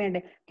same element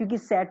है, क्योंकि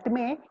सेट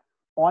में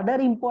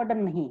ऑर्डर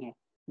इंपॉर्टेंट नहीं है,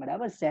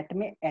 बराबर। सेट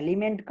में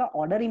एलिमेंट का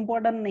ऑर्डर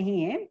इंपॉर्टेंट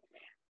नहीं है।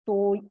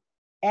 तो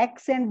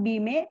X एंड B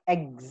में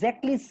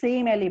एग्जैक्टली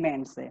सेम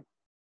एलिमेंट्स है।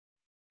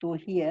 तो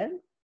here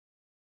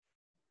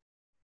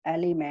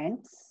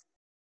elements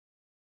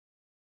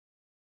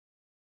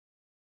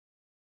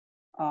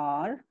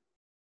are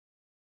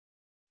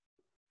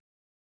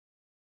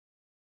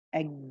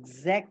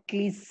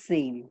exactly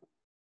same।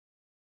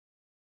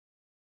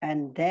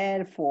 And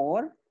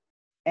therefore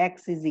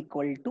x is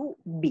equal to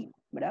b।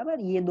 बराबर,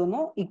 ये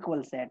दोनों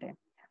इक्वल सेट है।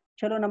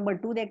 चलो नंबर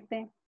 2 देखते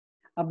हैं।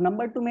 अब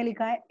नंबर 2 में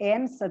लिखा है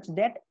n such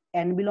that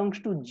n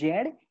belongs to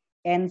z,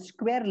 n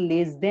square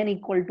less than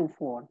equal to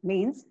 4,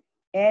 means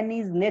n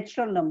is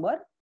natural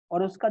number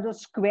और उसका जो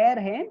स्क्वायर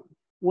है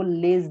वो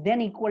लेस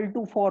देन इक्वल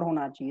टू 4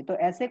 होना चाहिए। तो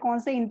ऐसे कौन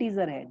से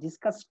इंटीजर है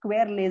जिसका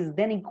square less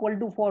than equal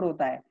to 4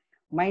 होता है?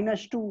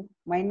 -2,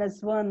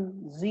 -1,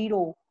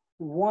 0,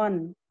 1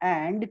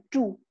 and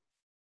 2।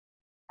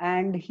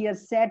 and here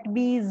set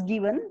b is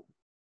given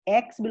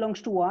x belongs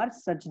to R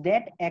such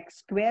that x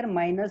square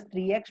minus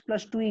 3x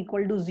plus 2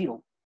 equal to 0,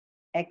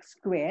 x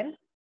square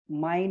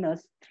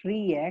minus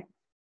 3x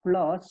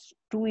plus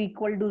 2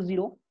 equal to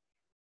 0।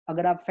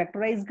 अगर आप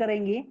factorise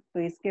करेंगे तो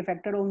इसके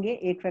factor होंगे,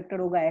 एक factor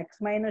होगा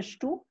x minus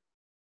 2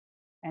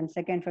 and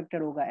second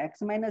factor होगा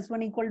x minus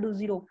 1 equal to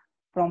 0।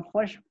 From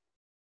first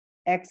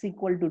x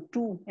equal to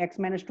 2, x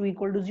minus 2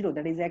 equal to 0,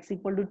 that is x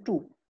equal to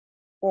 2,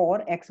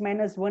 और x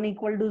minus 1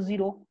 equal to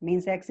 0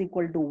 means x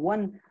equal to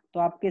 1। तो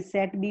आपके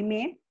set B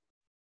में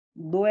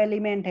दो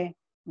element है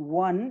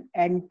 1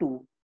 and 2।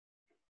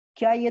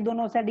 क्या ये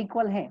दोनों सेट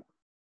इक्वल है?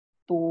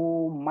 तो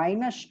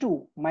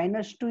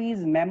 -2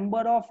 is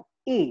member of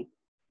A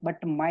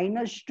but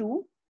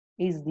 -2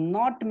 is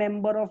not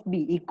member of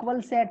B.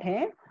 Equal set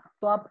है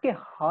तो आपके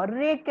हर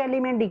एक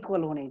एलिमेंट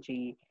इक्वल होने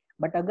चाहिए,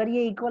 बट अगर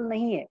ये इक्वल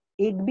नहीं है,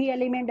 एक भी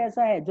एलिमेंट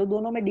ऐसा है जो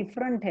दोनों में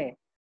डिफरेंट है,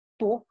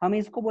 तो हम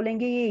इसको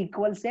बोलेंगे ये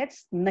इक्वल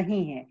सेट्स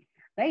नहीं है,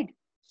 right.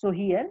 So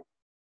here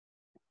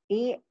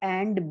A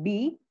and B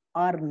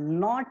are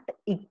not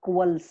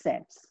equal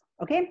sets,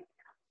 okay।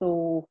 So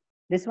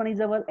this one is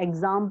our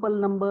example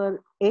number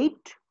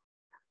 8।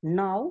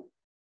 now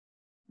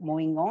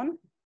moving on,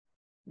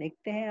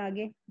 देखते हैं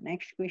आगे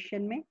नेक्स्ट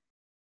क्वेश्चन में।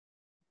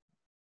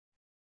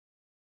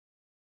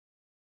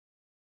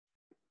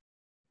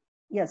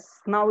 yes,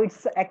 now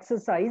it's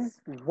exercise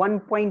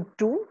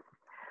 1.2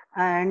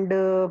 and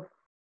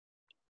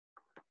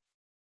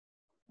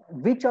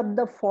which of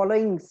the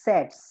following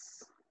sets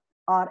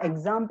are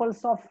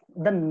examples of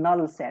the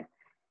null set।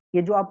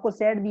 ये जो आपको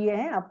set दिए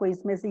हैं, आपको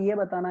इसमें से ये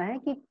बताना है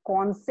कि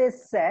कौन से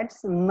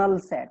सेट्स नल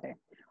सेट है।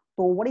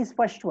 तो what is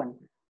first one?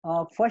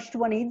 First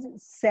one is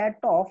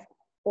set of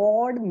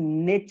odd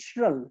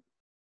natural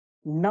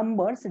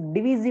numbers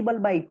divisible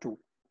by 2।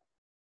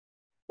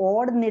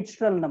 Odd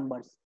natural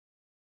numbers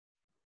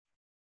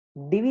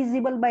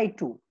divisible by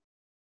 2।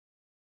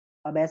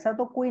 अब ऐसा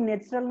तो कोई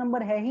नेचुरल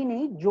नंबर है ही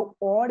नहीं जो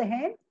ऑड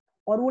है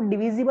और वो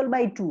डिविजिबल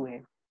बाय 2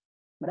 है,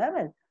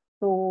 बराबर।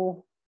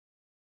 तो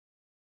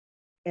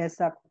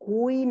ऐसा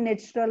कोई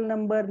नेचुरल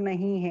नंबर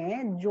नहीं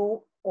है जो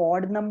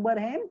ऑड नंबर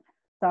है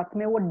साथ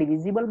में वो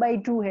डिविजिबल बाय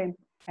 2 है,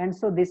 and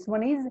so this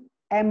one is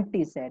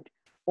empty set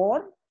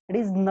और इट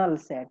इज नल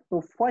सेट। तो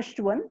first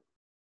one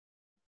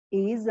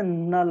is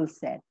null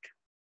set,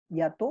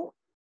 या तो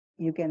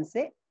you can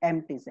say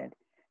empty set.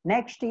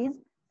 Next is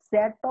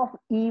set of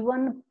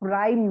even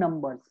prime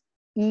numbers,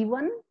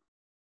 even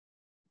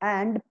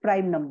and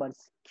prime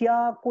numbers.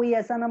 क्या कोई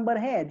ऐसा number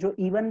है जो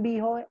even भी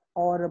हो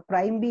और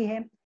प्राइम भी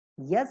है?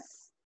 Yes,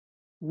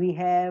 we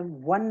have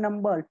one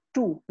number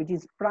 2 which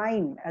is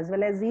prime as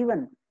well as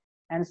even,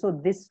 and so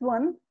this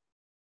one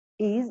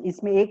is,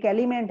 इसमें एक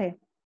एलिमेंट है,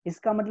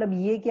 इसका मतलब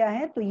ये क्या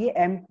है? तो ये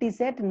एम्प्टी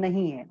सेट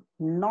नहीं है,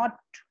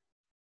 नॉट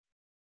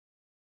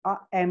अ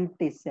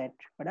एम्प्टी सेट,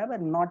 बराबर,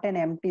 नॉट एन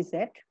एम्प्टी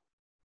सेट,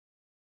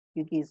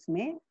 क्योंकि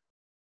इसमें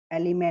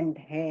एलिमेंट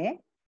है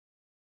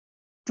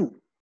 2।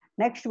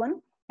 Next one,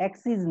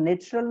 x is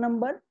natural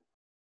number,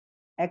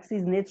 x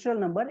is natural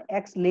number,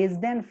 x less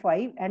than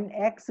 5 and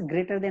x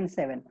greater than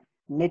 7।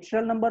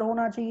 Natural number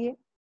होना चाहिए,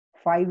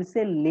 5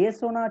 से लेस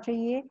होना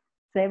चाहिए,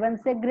 7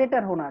 से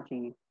ग्रेटर होना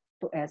चाहिए।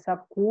 तो ऐसा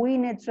कोई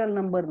नेचुरल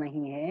नंबर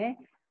नहीं है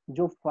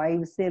जो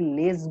 5 से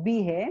लेस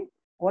भी है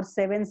और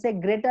 7 से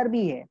ग्रेटर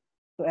भी है।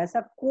 तो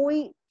ऐसा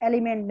कोई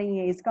एलिमेंट नहीं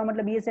है। इसका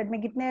मतलब ये सेट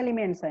में कितने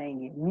एलिमेंट्स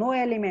आएंगे? No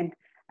element,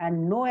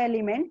 and no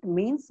element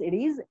means it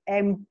is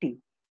empty,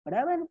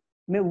 बराबर।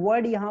 मैं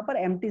वर्ड यहाँ पर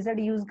एम्प्टी सेट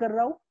यूज कर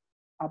रहा हूँ,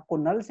 आपको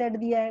नल सेट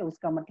दिया है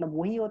उसका मतलब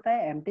वही होता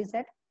है, empty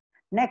set.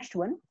 Next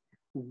one,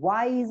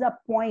 y is a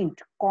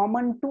point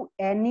common to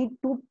any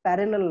two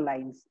parallel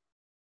lines।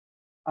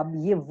 अब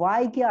ये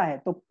y क्या है?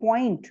 तो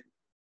point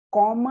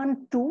common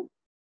to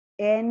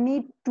any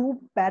two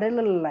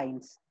parallel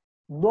lines।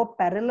 दो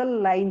parallel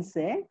lines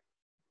है,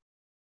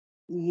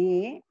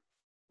 ये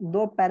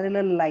दो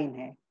parallel line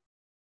है।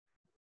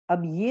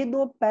 अब ये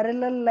दो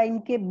पैरेलल लाइन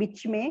के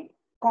बीच में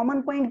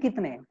कॉमन पॉइंट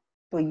कितने हैं?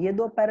 तो ये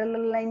दो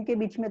पैरेलल लाइन के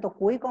बीच में तो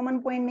कोई कॉमन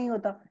पॉइंट नहीं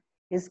होता,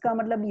 इसका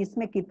मतलब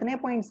इसमें कितने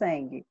पॉइंट्स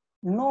आएंगे?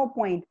 No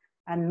point,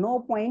 and no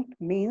point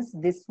means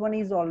this one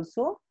is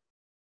also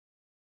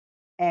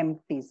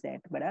empty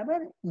set,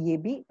 बराबर, ये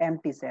भी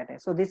एम्प्टी सेट है।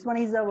 So this one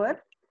is our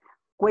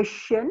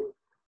question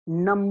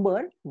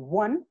number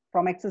 1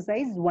 from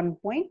exercise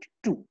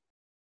 1.2।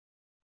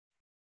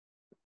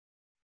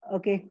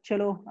 Okay,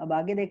 चलो अब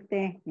आगे देखते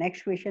हैं,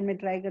 नेक्स्ट क्वेश्चन में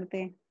ट्राई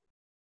करते हैं।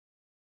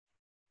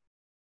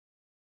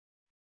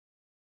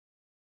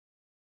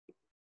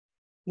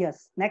 Yes,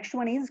 next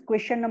one is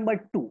question number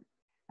 2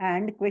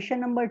 and question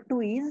number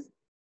 2 is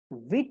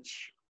which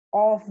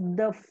of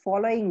the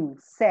following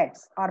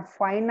sets are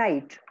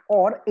finite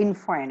और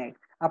इनफाइनाइट।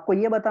 आपको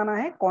ये बताना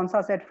है कौन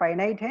सा सेट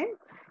फाइनाइट है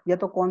या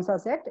तो कौन सा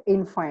सेट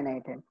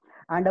इनफाइनाइट है।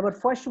 And our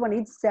first one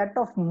is set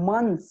of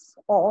months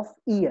of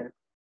year.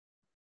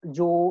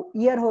 जो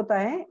ईयर होता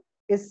है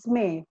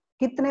इसमें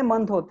कितने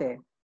मंथ होते हैं,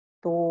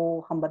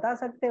 तो हम बता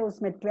सकते हैं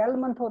उसमें 12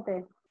 मंथ होते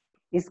हैं।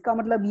 इसका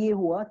मतलब ये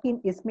हुआ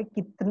कि इसमें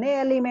कितने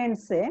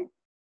एलिमेंट्स है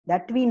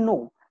that we know,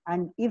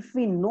 and if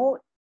we know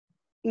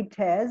it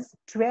has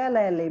 12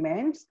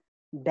 elements,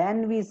 then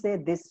we say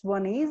this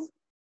one is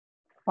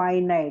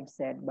finite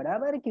set,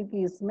 बराबर,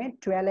 क्योंकि इसमें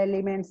 12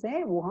 elements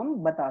हैं वो हम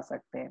बता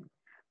सकते हैं।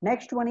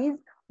 Next one is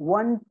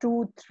 1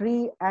 2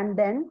 3 and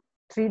then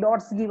 3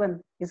 dots given.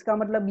 इसका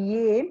मतलब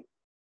ये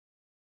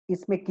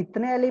इसमें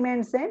कितने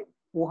एलिमेंट्स हैं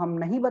वो हम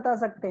नहीं बता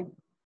सकते,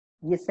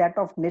 ये सेट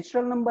ऑफ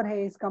नेचुरल नंबर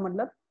है इसका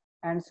मतलब।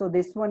 And so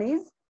this one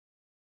is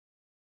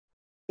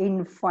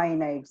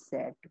infinite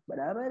set,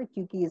 बराबर,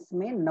 क्योंकि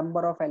इसमें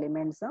नंबर ऑफ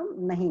एलिमेंट्स हम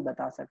नहीं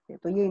बता सकते,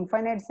 तो ये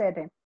इनफाइनाइट सेट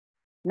है।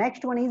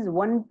 Next one is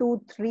 1 2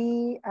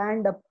 3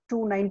 and up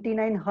to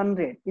 99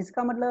 100।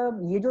 इसका मतलब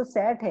ये जो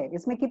सेट है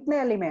इसमें कितने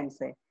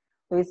एलिमेंट्स है,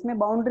 तो इसमें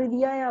बाउंड्री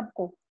दिया है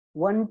आपको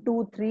 1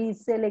 2 3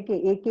 से लेके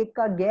एक एक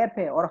का गैप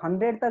है और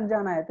 100 तक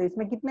जाना है, तो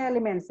इसमें कितने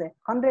एलिमेंट्स है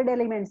 100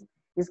 एलिमेंट्स।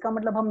 इसका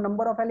मतलब हम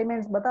नंबर ऑफ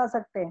एलिमेंट्स बता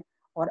सकते हैं,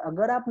 और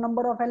अगर आप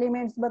नंबर ऑफ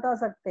एलिमेंट्स बता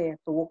सकते हैं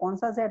तो वो कौन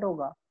सा सेट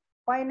होगा,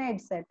 finite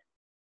set.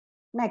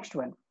 Next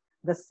one,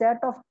 the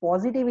set of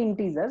positive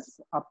integers.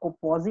 आपको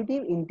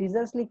पॉजिटिव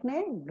इंटीजर्स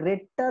लिखने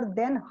ग्रेटर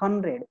देन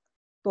 100,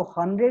 तो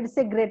 100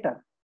 से ग्रेटर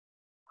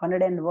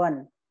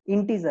 101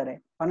 इंटीजर है,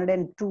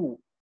 102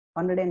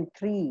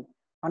 103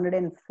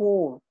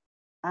 104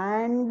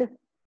 एंड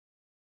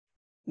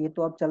ये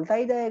तो अब चलता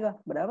ही जाएगा,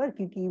 बराबर,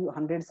 क्योंकि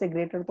 100 से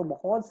ग्रेटर तो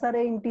बहुत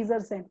सारे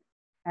इंटीजर्स हैं।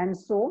 एंड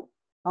सो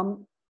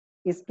हम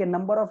इसके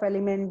नंबर ऑफ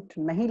एलिमेंट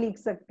नहीं लिख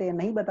सकते,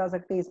 नहीं बता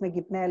सकते इसमें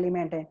कितने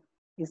एलिमेंट है।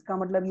 इसका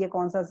मतलब ये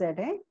कौन सा सेट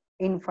है,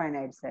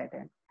 इनफाइनाइट सेट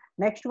है।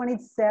 Next one is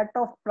set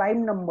of prime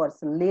numbers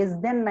less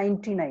than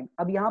 99।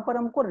 अब यहाँ पर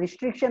हमको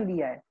रिस्ट्रिक्शन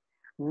दिया है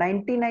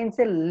 99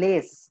 से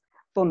लेस,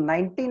 तो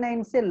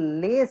 99 से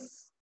लेस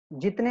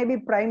जितने भी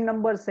प्राइम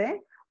नंबर्स हैं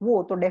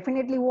वो तो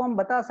डेफिनेटली वो हम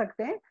बता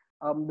सकते हैं।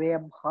 अब मैं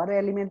अब हर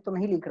एलिमेंट तो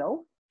नहीं लिख रहा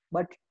हूँ,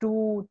 बट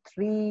 2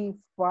 3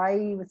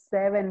 5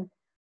 7,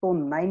 तो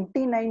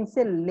 99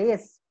 से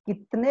लेस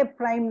कितने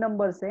प्राइम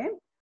नंबर्स हैं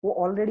वो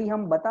ऑलरेडी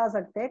हम बता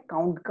सकते हैं,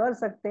 काउंट कर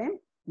सकते हैं।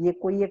 ये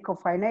कोई एक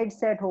फाइनाइट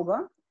सेट होगा,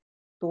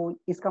 तो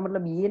इसका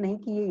मतलब ये नहीं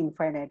कि ये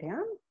इनफाइनाइट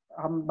है।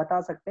 हम बता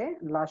सकते हैं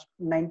लास्ट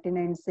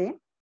 99 से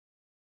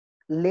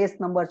लेस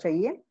नंबर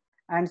चाहिए,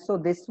 and so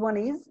this one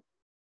is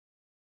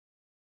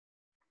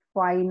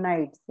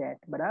finite set,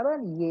 बराबर,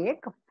 ये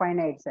एक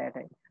फाइनाइट सेट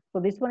है। So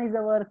this one is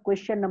our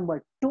question number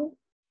 2।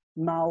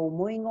 Now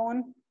moving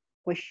on,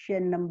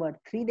 question number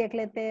 3 देख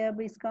लेते हैं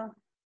अब इसका।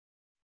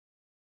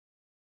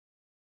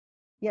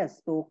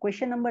 यस, तो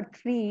क्वेश्चन नंबर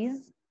 3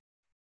 इज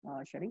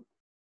सॉरी,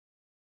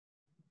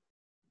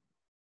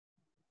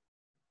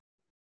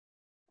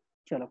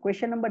 चलो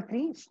question number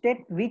 3,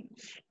 state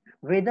which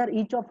whether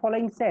each of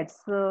following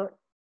sets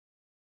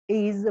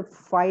is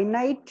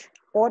finite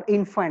और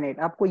इनफाइनाइट।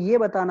 आपको ये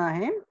बताना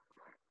है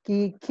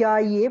कि क्या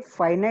ये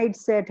फाइनाइट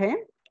सेट है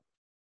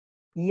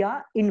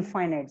या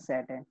इनफाइनाइट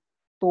सेट है।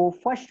 तो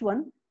first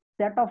one,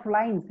 set of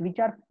lines which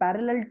are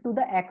parallel to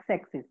the x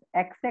axis.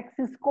 X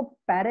axis को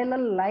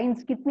पैरेलल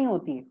लाइंस कितनी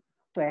होती है,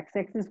 तो एक्स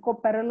एक्सिस को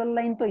पैरेलल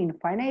लाइन तो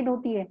इनफाइनाइट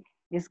होती है।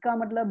 इसका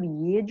मतलब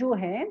ये जो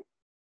है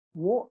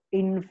वो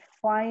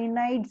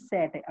इनफाइनाइट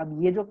सेट है।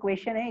 अब ये जो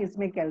क्वेश्चन है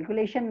इसमें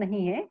कैलकुलेशन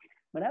नहीं है,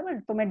 बराबर,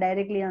 तो मैं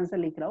डायरेक्टली आंसर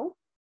लिख रहा हूँ,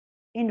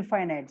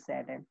 इनफाइनाइट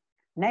सेट है।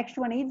 Next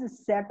one is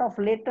set of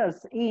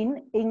letters in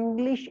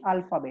English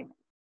alphabet.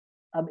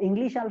 अब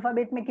इंग्लिश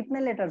अल्फाबेट में कितने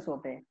लेटर्स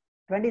होते हैं,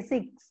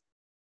 26।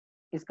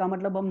 इसका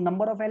मतलब हम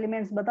नंबर ऑफ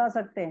एलिमेंट्स बता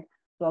सकते हैं,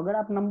 तो अगर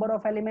आप नंबर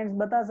ऑफ एलिमेंट्स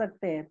बता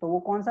सकते हैं तो वो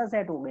कौन सा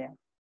सेट हो गया,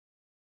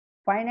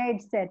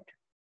 finite set.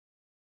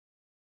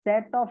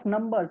 Set of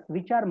numbers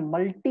which are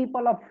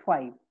multiple of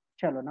 5।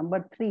 चलो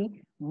नंबर 3,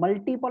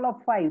 मल्टीपल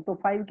ऑफ 5, तो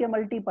 5 के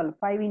multiple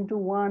 5 into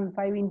 1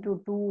 5 into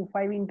 2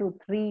 5 into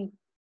 3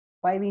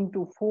 5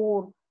 into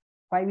 4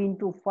 5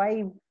 into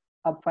 5।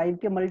 अब 5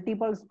 के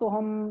मल्टीपल्स तो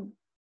हम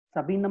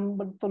सभी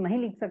नंबर तो नहीं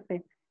लिख सकते,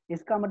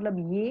 इसका मतलब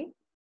ये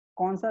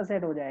कौन सा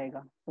सेट हो जाएगा,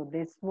 तो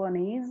this one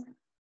is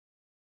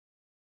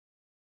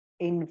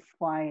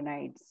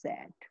infinite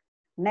set.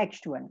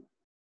 Next one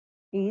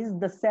is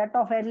the set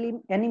of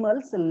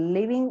animals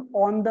living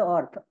on the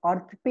earth.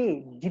 अर्थ पे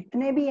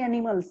जितने भी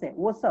एनिमल्स है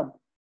वो सब,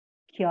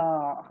 क्या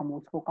हम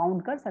उसको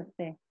काउंट कर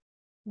सकते हैं,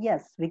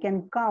 यस वी कैन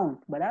काउंट,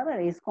 बराबर,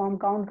 इसको हम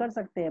काउंट कर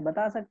सकते हैं,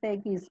 बता सकते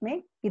हैं कि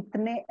इसमें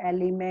कितने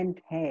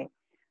एलिमेंट है।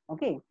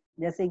 ओके,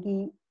 जैसे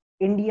कि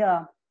इंडिया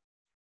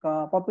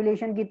का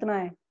पॉपुलेशन कितना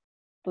है,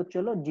 तो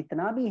चलो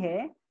जितना भी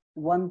है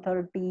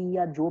 130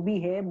 या जो भी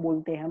है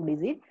बोलते हैं हम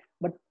डिजिट,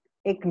 बट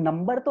एक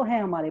नंबर तो है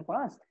हमारे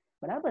पास,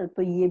 बराबर,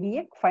 तो ये भी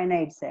एक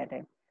फाइनाइट सेट है।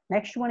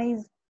 Next one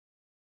is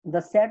the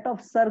set of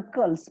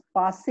circles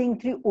passing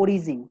through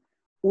origin.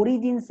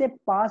 Origin से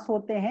पास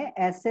होते हैं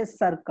ऐसे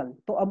सर्कल,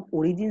 तो अब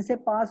ओरिजिन से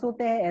पास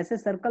होते हैं ऐसे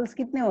सर्कल्स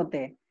कितने होते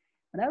हैं,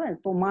 बराबर।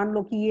 तो मान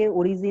लो कि ये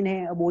ओरिजिन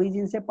है, अब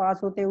ओरिजिन से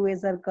पास होते हुए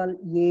सर्कल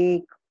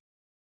ये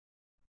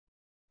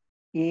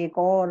एक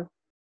और,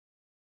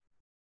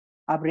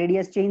 आप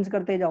रेडियस चेंज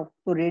करते जाओ,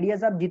 तो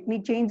रेडियस आप जितनी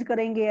चेंज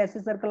करेंगे ऐसे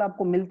सर्कल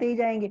आपको मिलते ही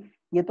जाएंगे।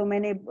 ये तो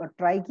मैंने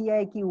ट्राई किया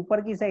है कि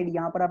ऊपर की साइड,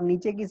 यहाँ पर आप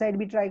नीचे की साइड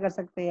भी ट्राई कर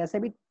सकते हैं, ऐसे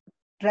भी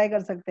ट्राई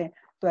कर सकते हैं।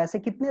 तो ऐसे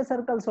कितने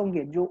सर्कल्स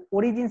होंगे जो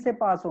ओरिजिन से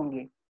पास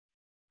होंगे,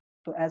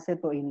 तो ऐसे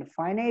तो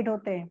इनफाइनाइट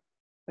होते हैं।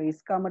 तो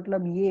इसका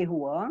मतलब ये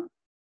हुआ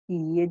कि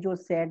ये जो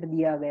सेट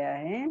दिया गया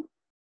है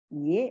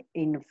ये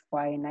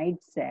इनफाइनाइट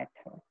सेट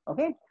है।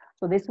 Okay,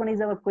 so this one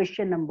is our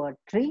question number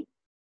 3।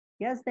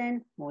 Yes,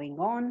 then moving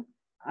on,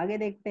 आगे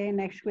देखते हैं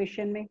नेक्स्ट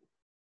क्वेश्चन में।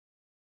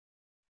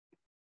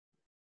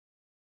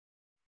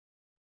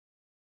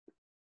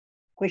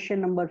 Question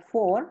number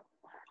 4,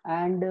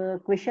 and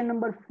question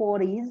number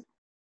 4 is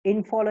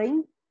in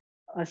following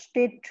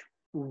state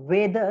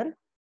whether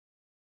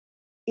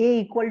a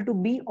equal to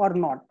b or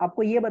not।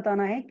 आपको ये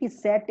बताना है कि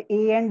set a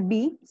and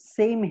b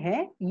same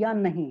है या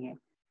नहीं है।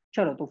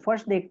 चलो तो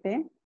फर्स्ट देखते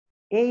हैं,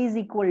 a is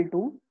equal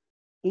to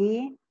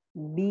a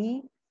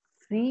b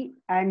c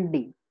and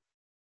d,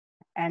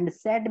 and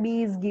set b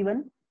is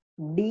given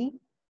d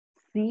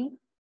c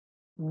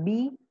b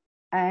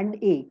and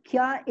a।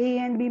 क्या a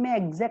एंड b में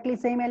एग्जैक्टली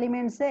सेम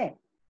एलिमेंट्स है?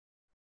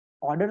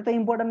 ऑर्डर तो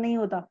इंपॉर्टेंट नहीं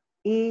होता,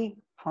 ए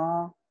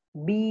हाँ,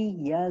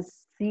 बी यस,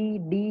 सी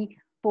डी,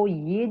 तो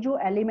ये जो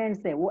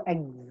एलिमेंट्स है वो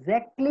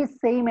एग्जैक्टली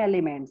सेम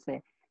एलिमेंट्स है,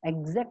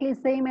 एग्जैक्टली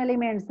सेम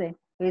एलिमेंट्स है।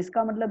 तो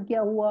इसका मतलब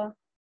क्या हुआ,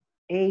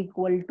 ए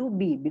equal to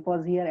be,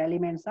 because here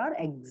elements are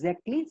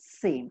exactly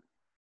same.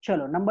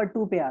 चलो नंबर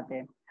 2 पे आते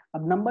हैं।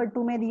 अब नंबर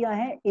 2 में दिया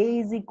है a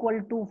is equal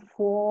to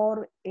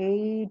 4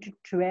 8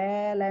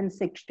 12 and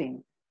 16,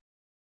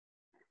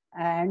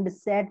 and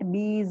set b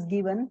is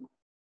given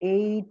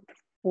 8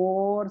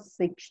 4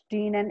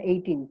 16 and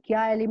 18।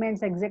 क्या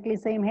एलिमेंट्स एग्जैक्टली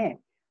सेम है?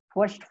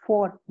 First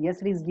 4,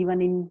 yes it is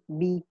given in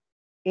b।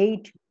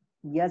 8,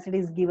 yes it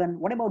is given।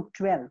 what about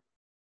 12?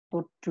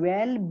 तो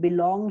 12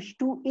 belongs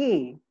to a,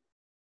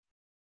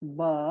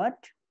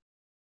 but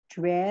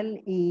 12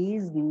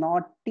 is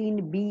not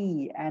in b,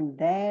 and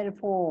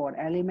therefore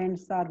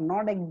elements are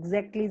not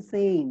exactly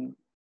same,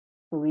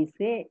 so we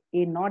say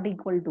a not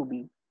equal to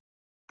b।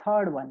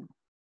 third one,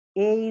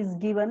 a is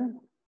given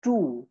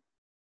 2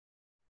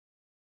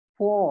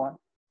 4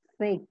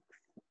 6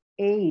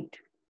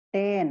 8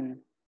 10,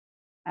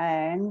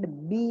 and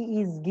b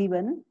is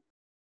given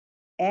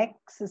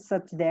x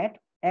such that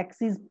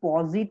x is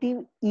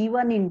positive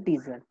even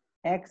integer,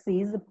 x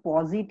is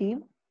positive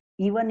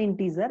even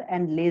integer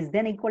and less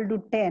than equal to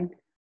 10,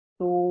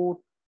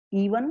 so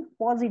even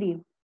positive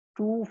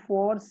 2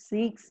 4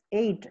 6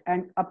 8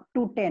 and up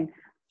to 10,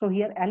 so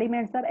here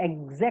elements are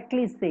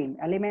exactly same,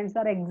 elements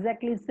are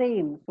exactly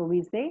same, so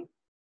we say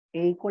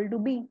a equal to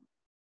b।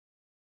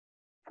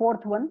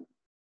 fourth one,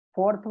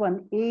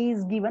 a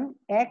is given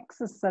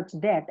x such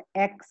that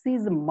x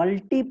is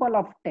multiple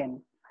of 10,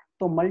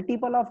 so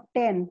multiple of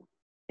 10,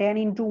 10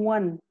 into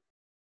 1,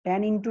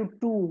 10 into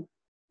 2,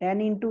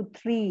 10 into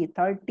 3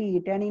 30,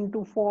 10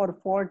 into 4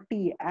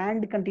 40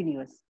 and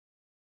continuous,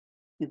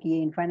 क्योंकि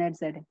ये infinite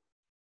set है।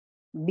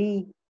 b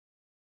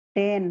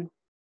 10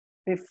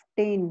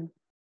 15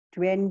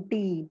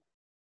 20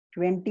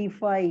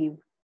 25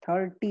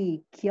 30,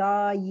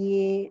 क्या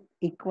ये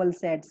equal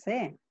sets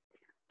है?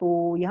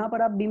 तो यहाँ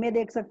पर आप बी में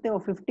देख सकते हो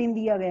 15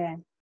 दिया गया है,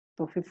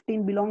 तो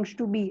 15 belongs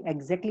to be,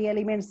 exactly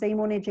element same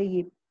होने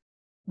चाहिए,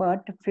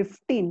 but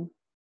 15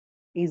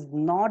 is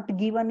not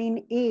given in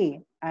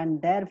a,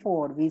 and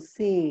therefore we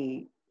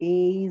say a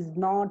is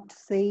not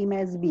same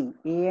as b,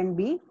 a and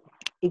b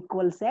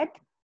equal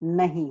set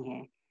नहीं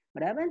है,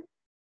 बराबर।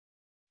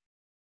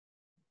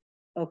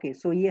 ओके,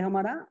 सो ये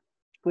हमारा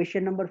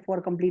क्वेश्चन नंबर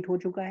 4 कंप्लीट हो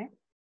चुका है।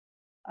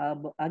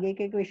 अब आगे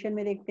के क्वेश्चन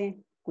में देखते हैं,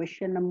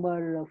 question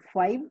number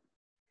 5,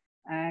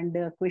 and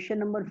question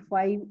number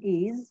 5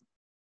 is,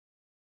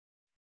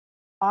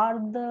 are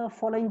the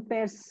following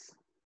pairs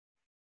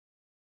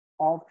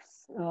of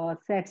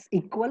sets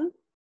equal?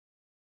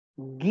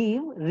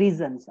 give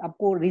reasons।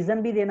 आपको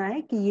रीजन भी देना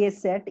है कि ये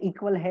सेट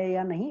इक्वल है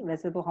या नहीं,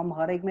 वैसे तो हम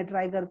हर एक में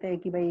ट्राई करते हैं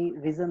कि भाई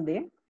रीजन दे।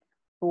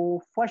 तो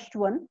first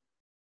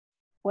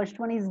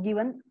one is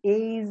given a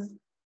is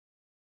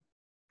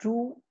 2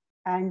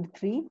 and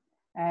 3,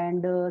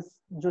 and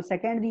जो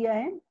सेकंड दिया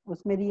है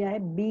उसमें दिया है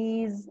b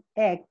is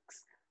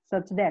x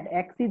such that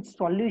x is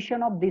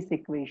solution of this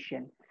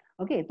equation।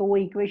 Okay, तो वो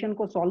इक्वेशन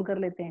को सॉल्व कर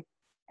लेते हैं।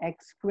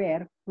 x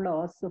square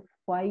plus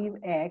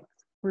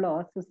 5x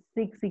plus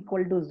 6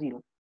 equal to 0।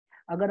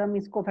 अगर हम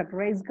इसको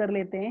फैक्टराइज कर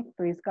लेते हैं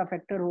तो इसका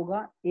फैक्टर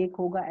होगा, एक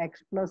होगा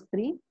x plus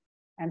 3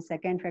 and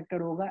second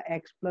factor होगा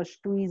x plus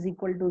 2 is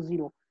equal to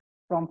 0।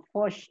 From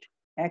first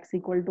x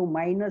equal to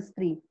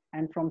 -3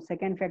 and from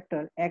second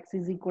factor x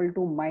is equal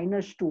to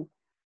 -2,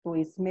 तो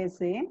इसमें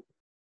से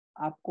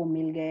आपको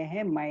मिल गए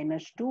हैं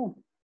 -2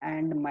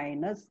 एंड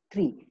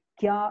 -3।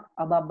 क्या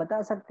अब आप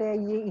बता सकते हैं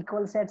ये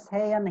इक्वल सेट्स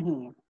है या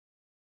नहीं है?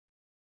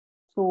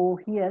 So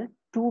here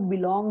 2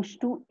 belongs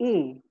to a,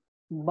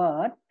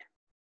 but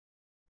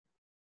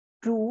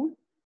true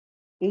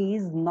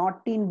is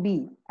not in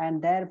B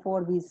and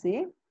therefore we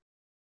say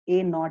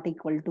A not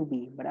equal to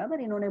B. बराबर,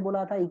 इन्होंने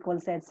बोला था इक्वल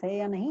सेट्स है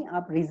या नहीं,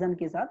 आप रीजन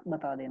के साथ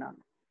बता देना.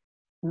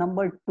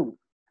 Number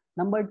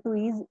two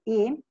is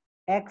A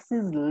X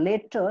is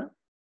later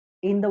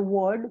in the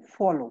word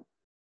follow.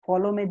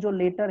 Follow में जो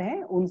लेटर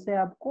है उनसे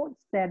आपको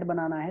सेट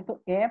बनाना है.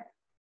 तो F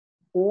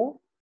O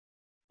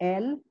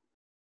L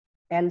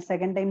L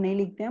second time नहीं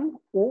लिखते हम,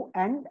 O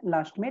एंड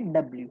लास्ट में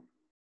W.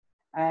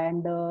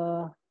 And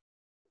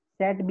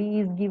set B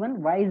is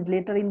given. Y is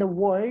later in the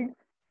word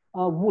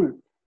wolf.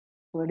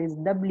 So it is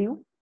W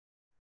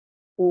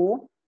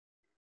O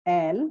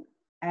L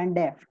and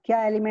F. क्या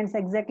elements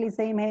exactly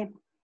same है?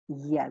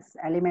 Yes,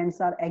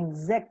 elements are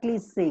exactly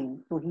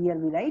same. So here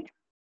we write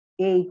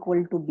A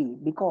equal to B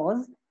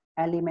because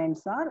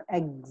elements are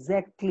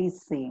exactly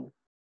same.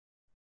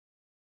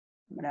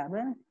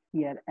 बराबर,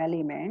 here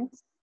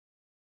elements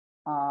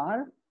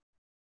are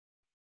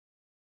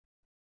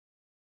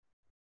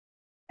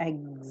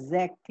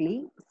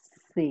exactly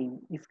same.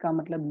 इसका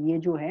मतलब ये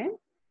जो है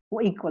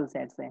वो equal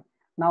sets है.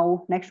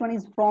 Now next one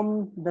is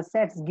from the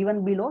sets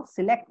given below.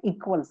 Select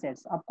equal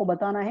sets. आपको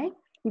बताना है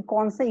कि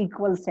कौन से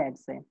equal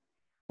sets है.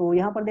 तो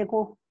यहाँ पर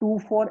देखो 2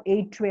 4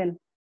 8 12.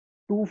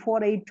 2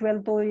 4 8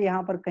 12 तो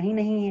यहाँ पर कहीं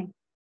नहीं है.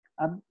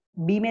 अब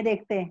B में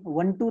देखते हैं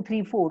 1 2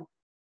 3 4.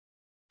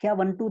 क्या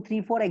 1 2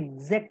 3 4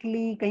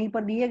 एग्जैक्टली कहीं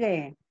पर दिए गए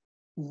हैं?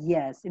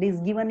 Yes, it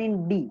is given in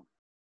D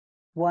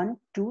 1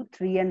 2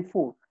 3 and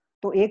 4.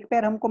 तो एक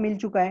पेयर हमको मिल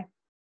चुका है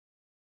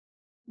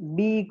B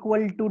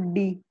equal to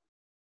D.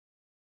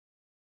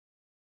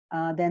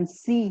 Then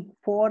C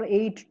 4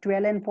 8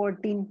 12 and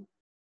 14.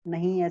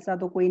 नहीं, ऐसा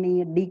तो कोई नहीं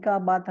है. D का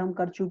बात हम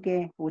कर चुके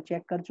हैं, वो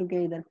चेक कर चुके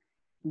हैं इधर.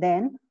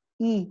 Then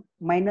E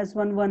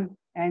 -1 1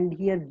 and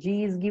here G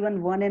is given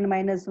 1 and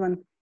 -1.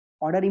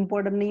 Order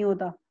important नहीं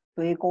होता.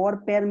 तो एक और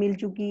पेयर मिल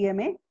चुकी है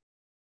हमें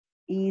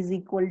E is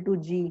equal to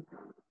G.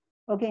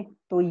 Okay,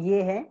 तो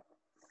ये है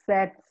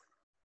sets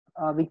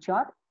which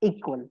are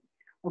equal.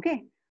 Okay,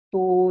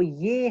 तो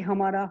ये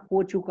हमारा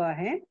हो चुका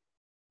है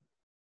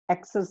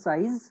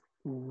एक्सरसाइज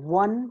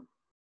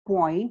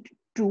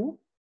 1.2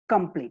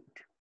 कंप्लीट.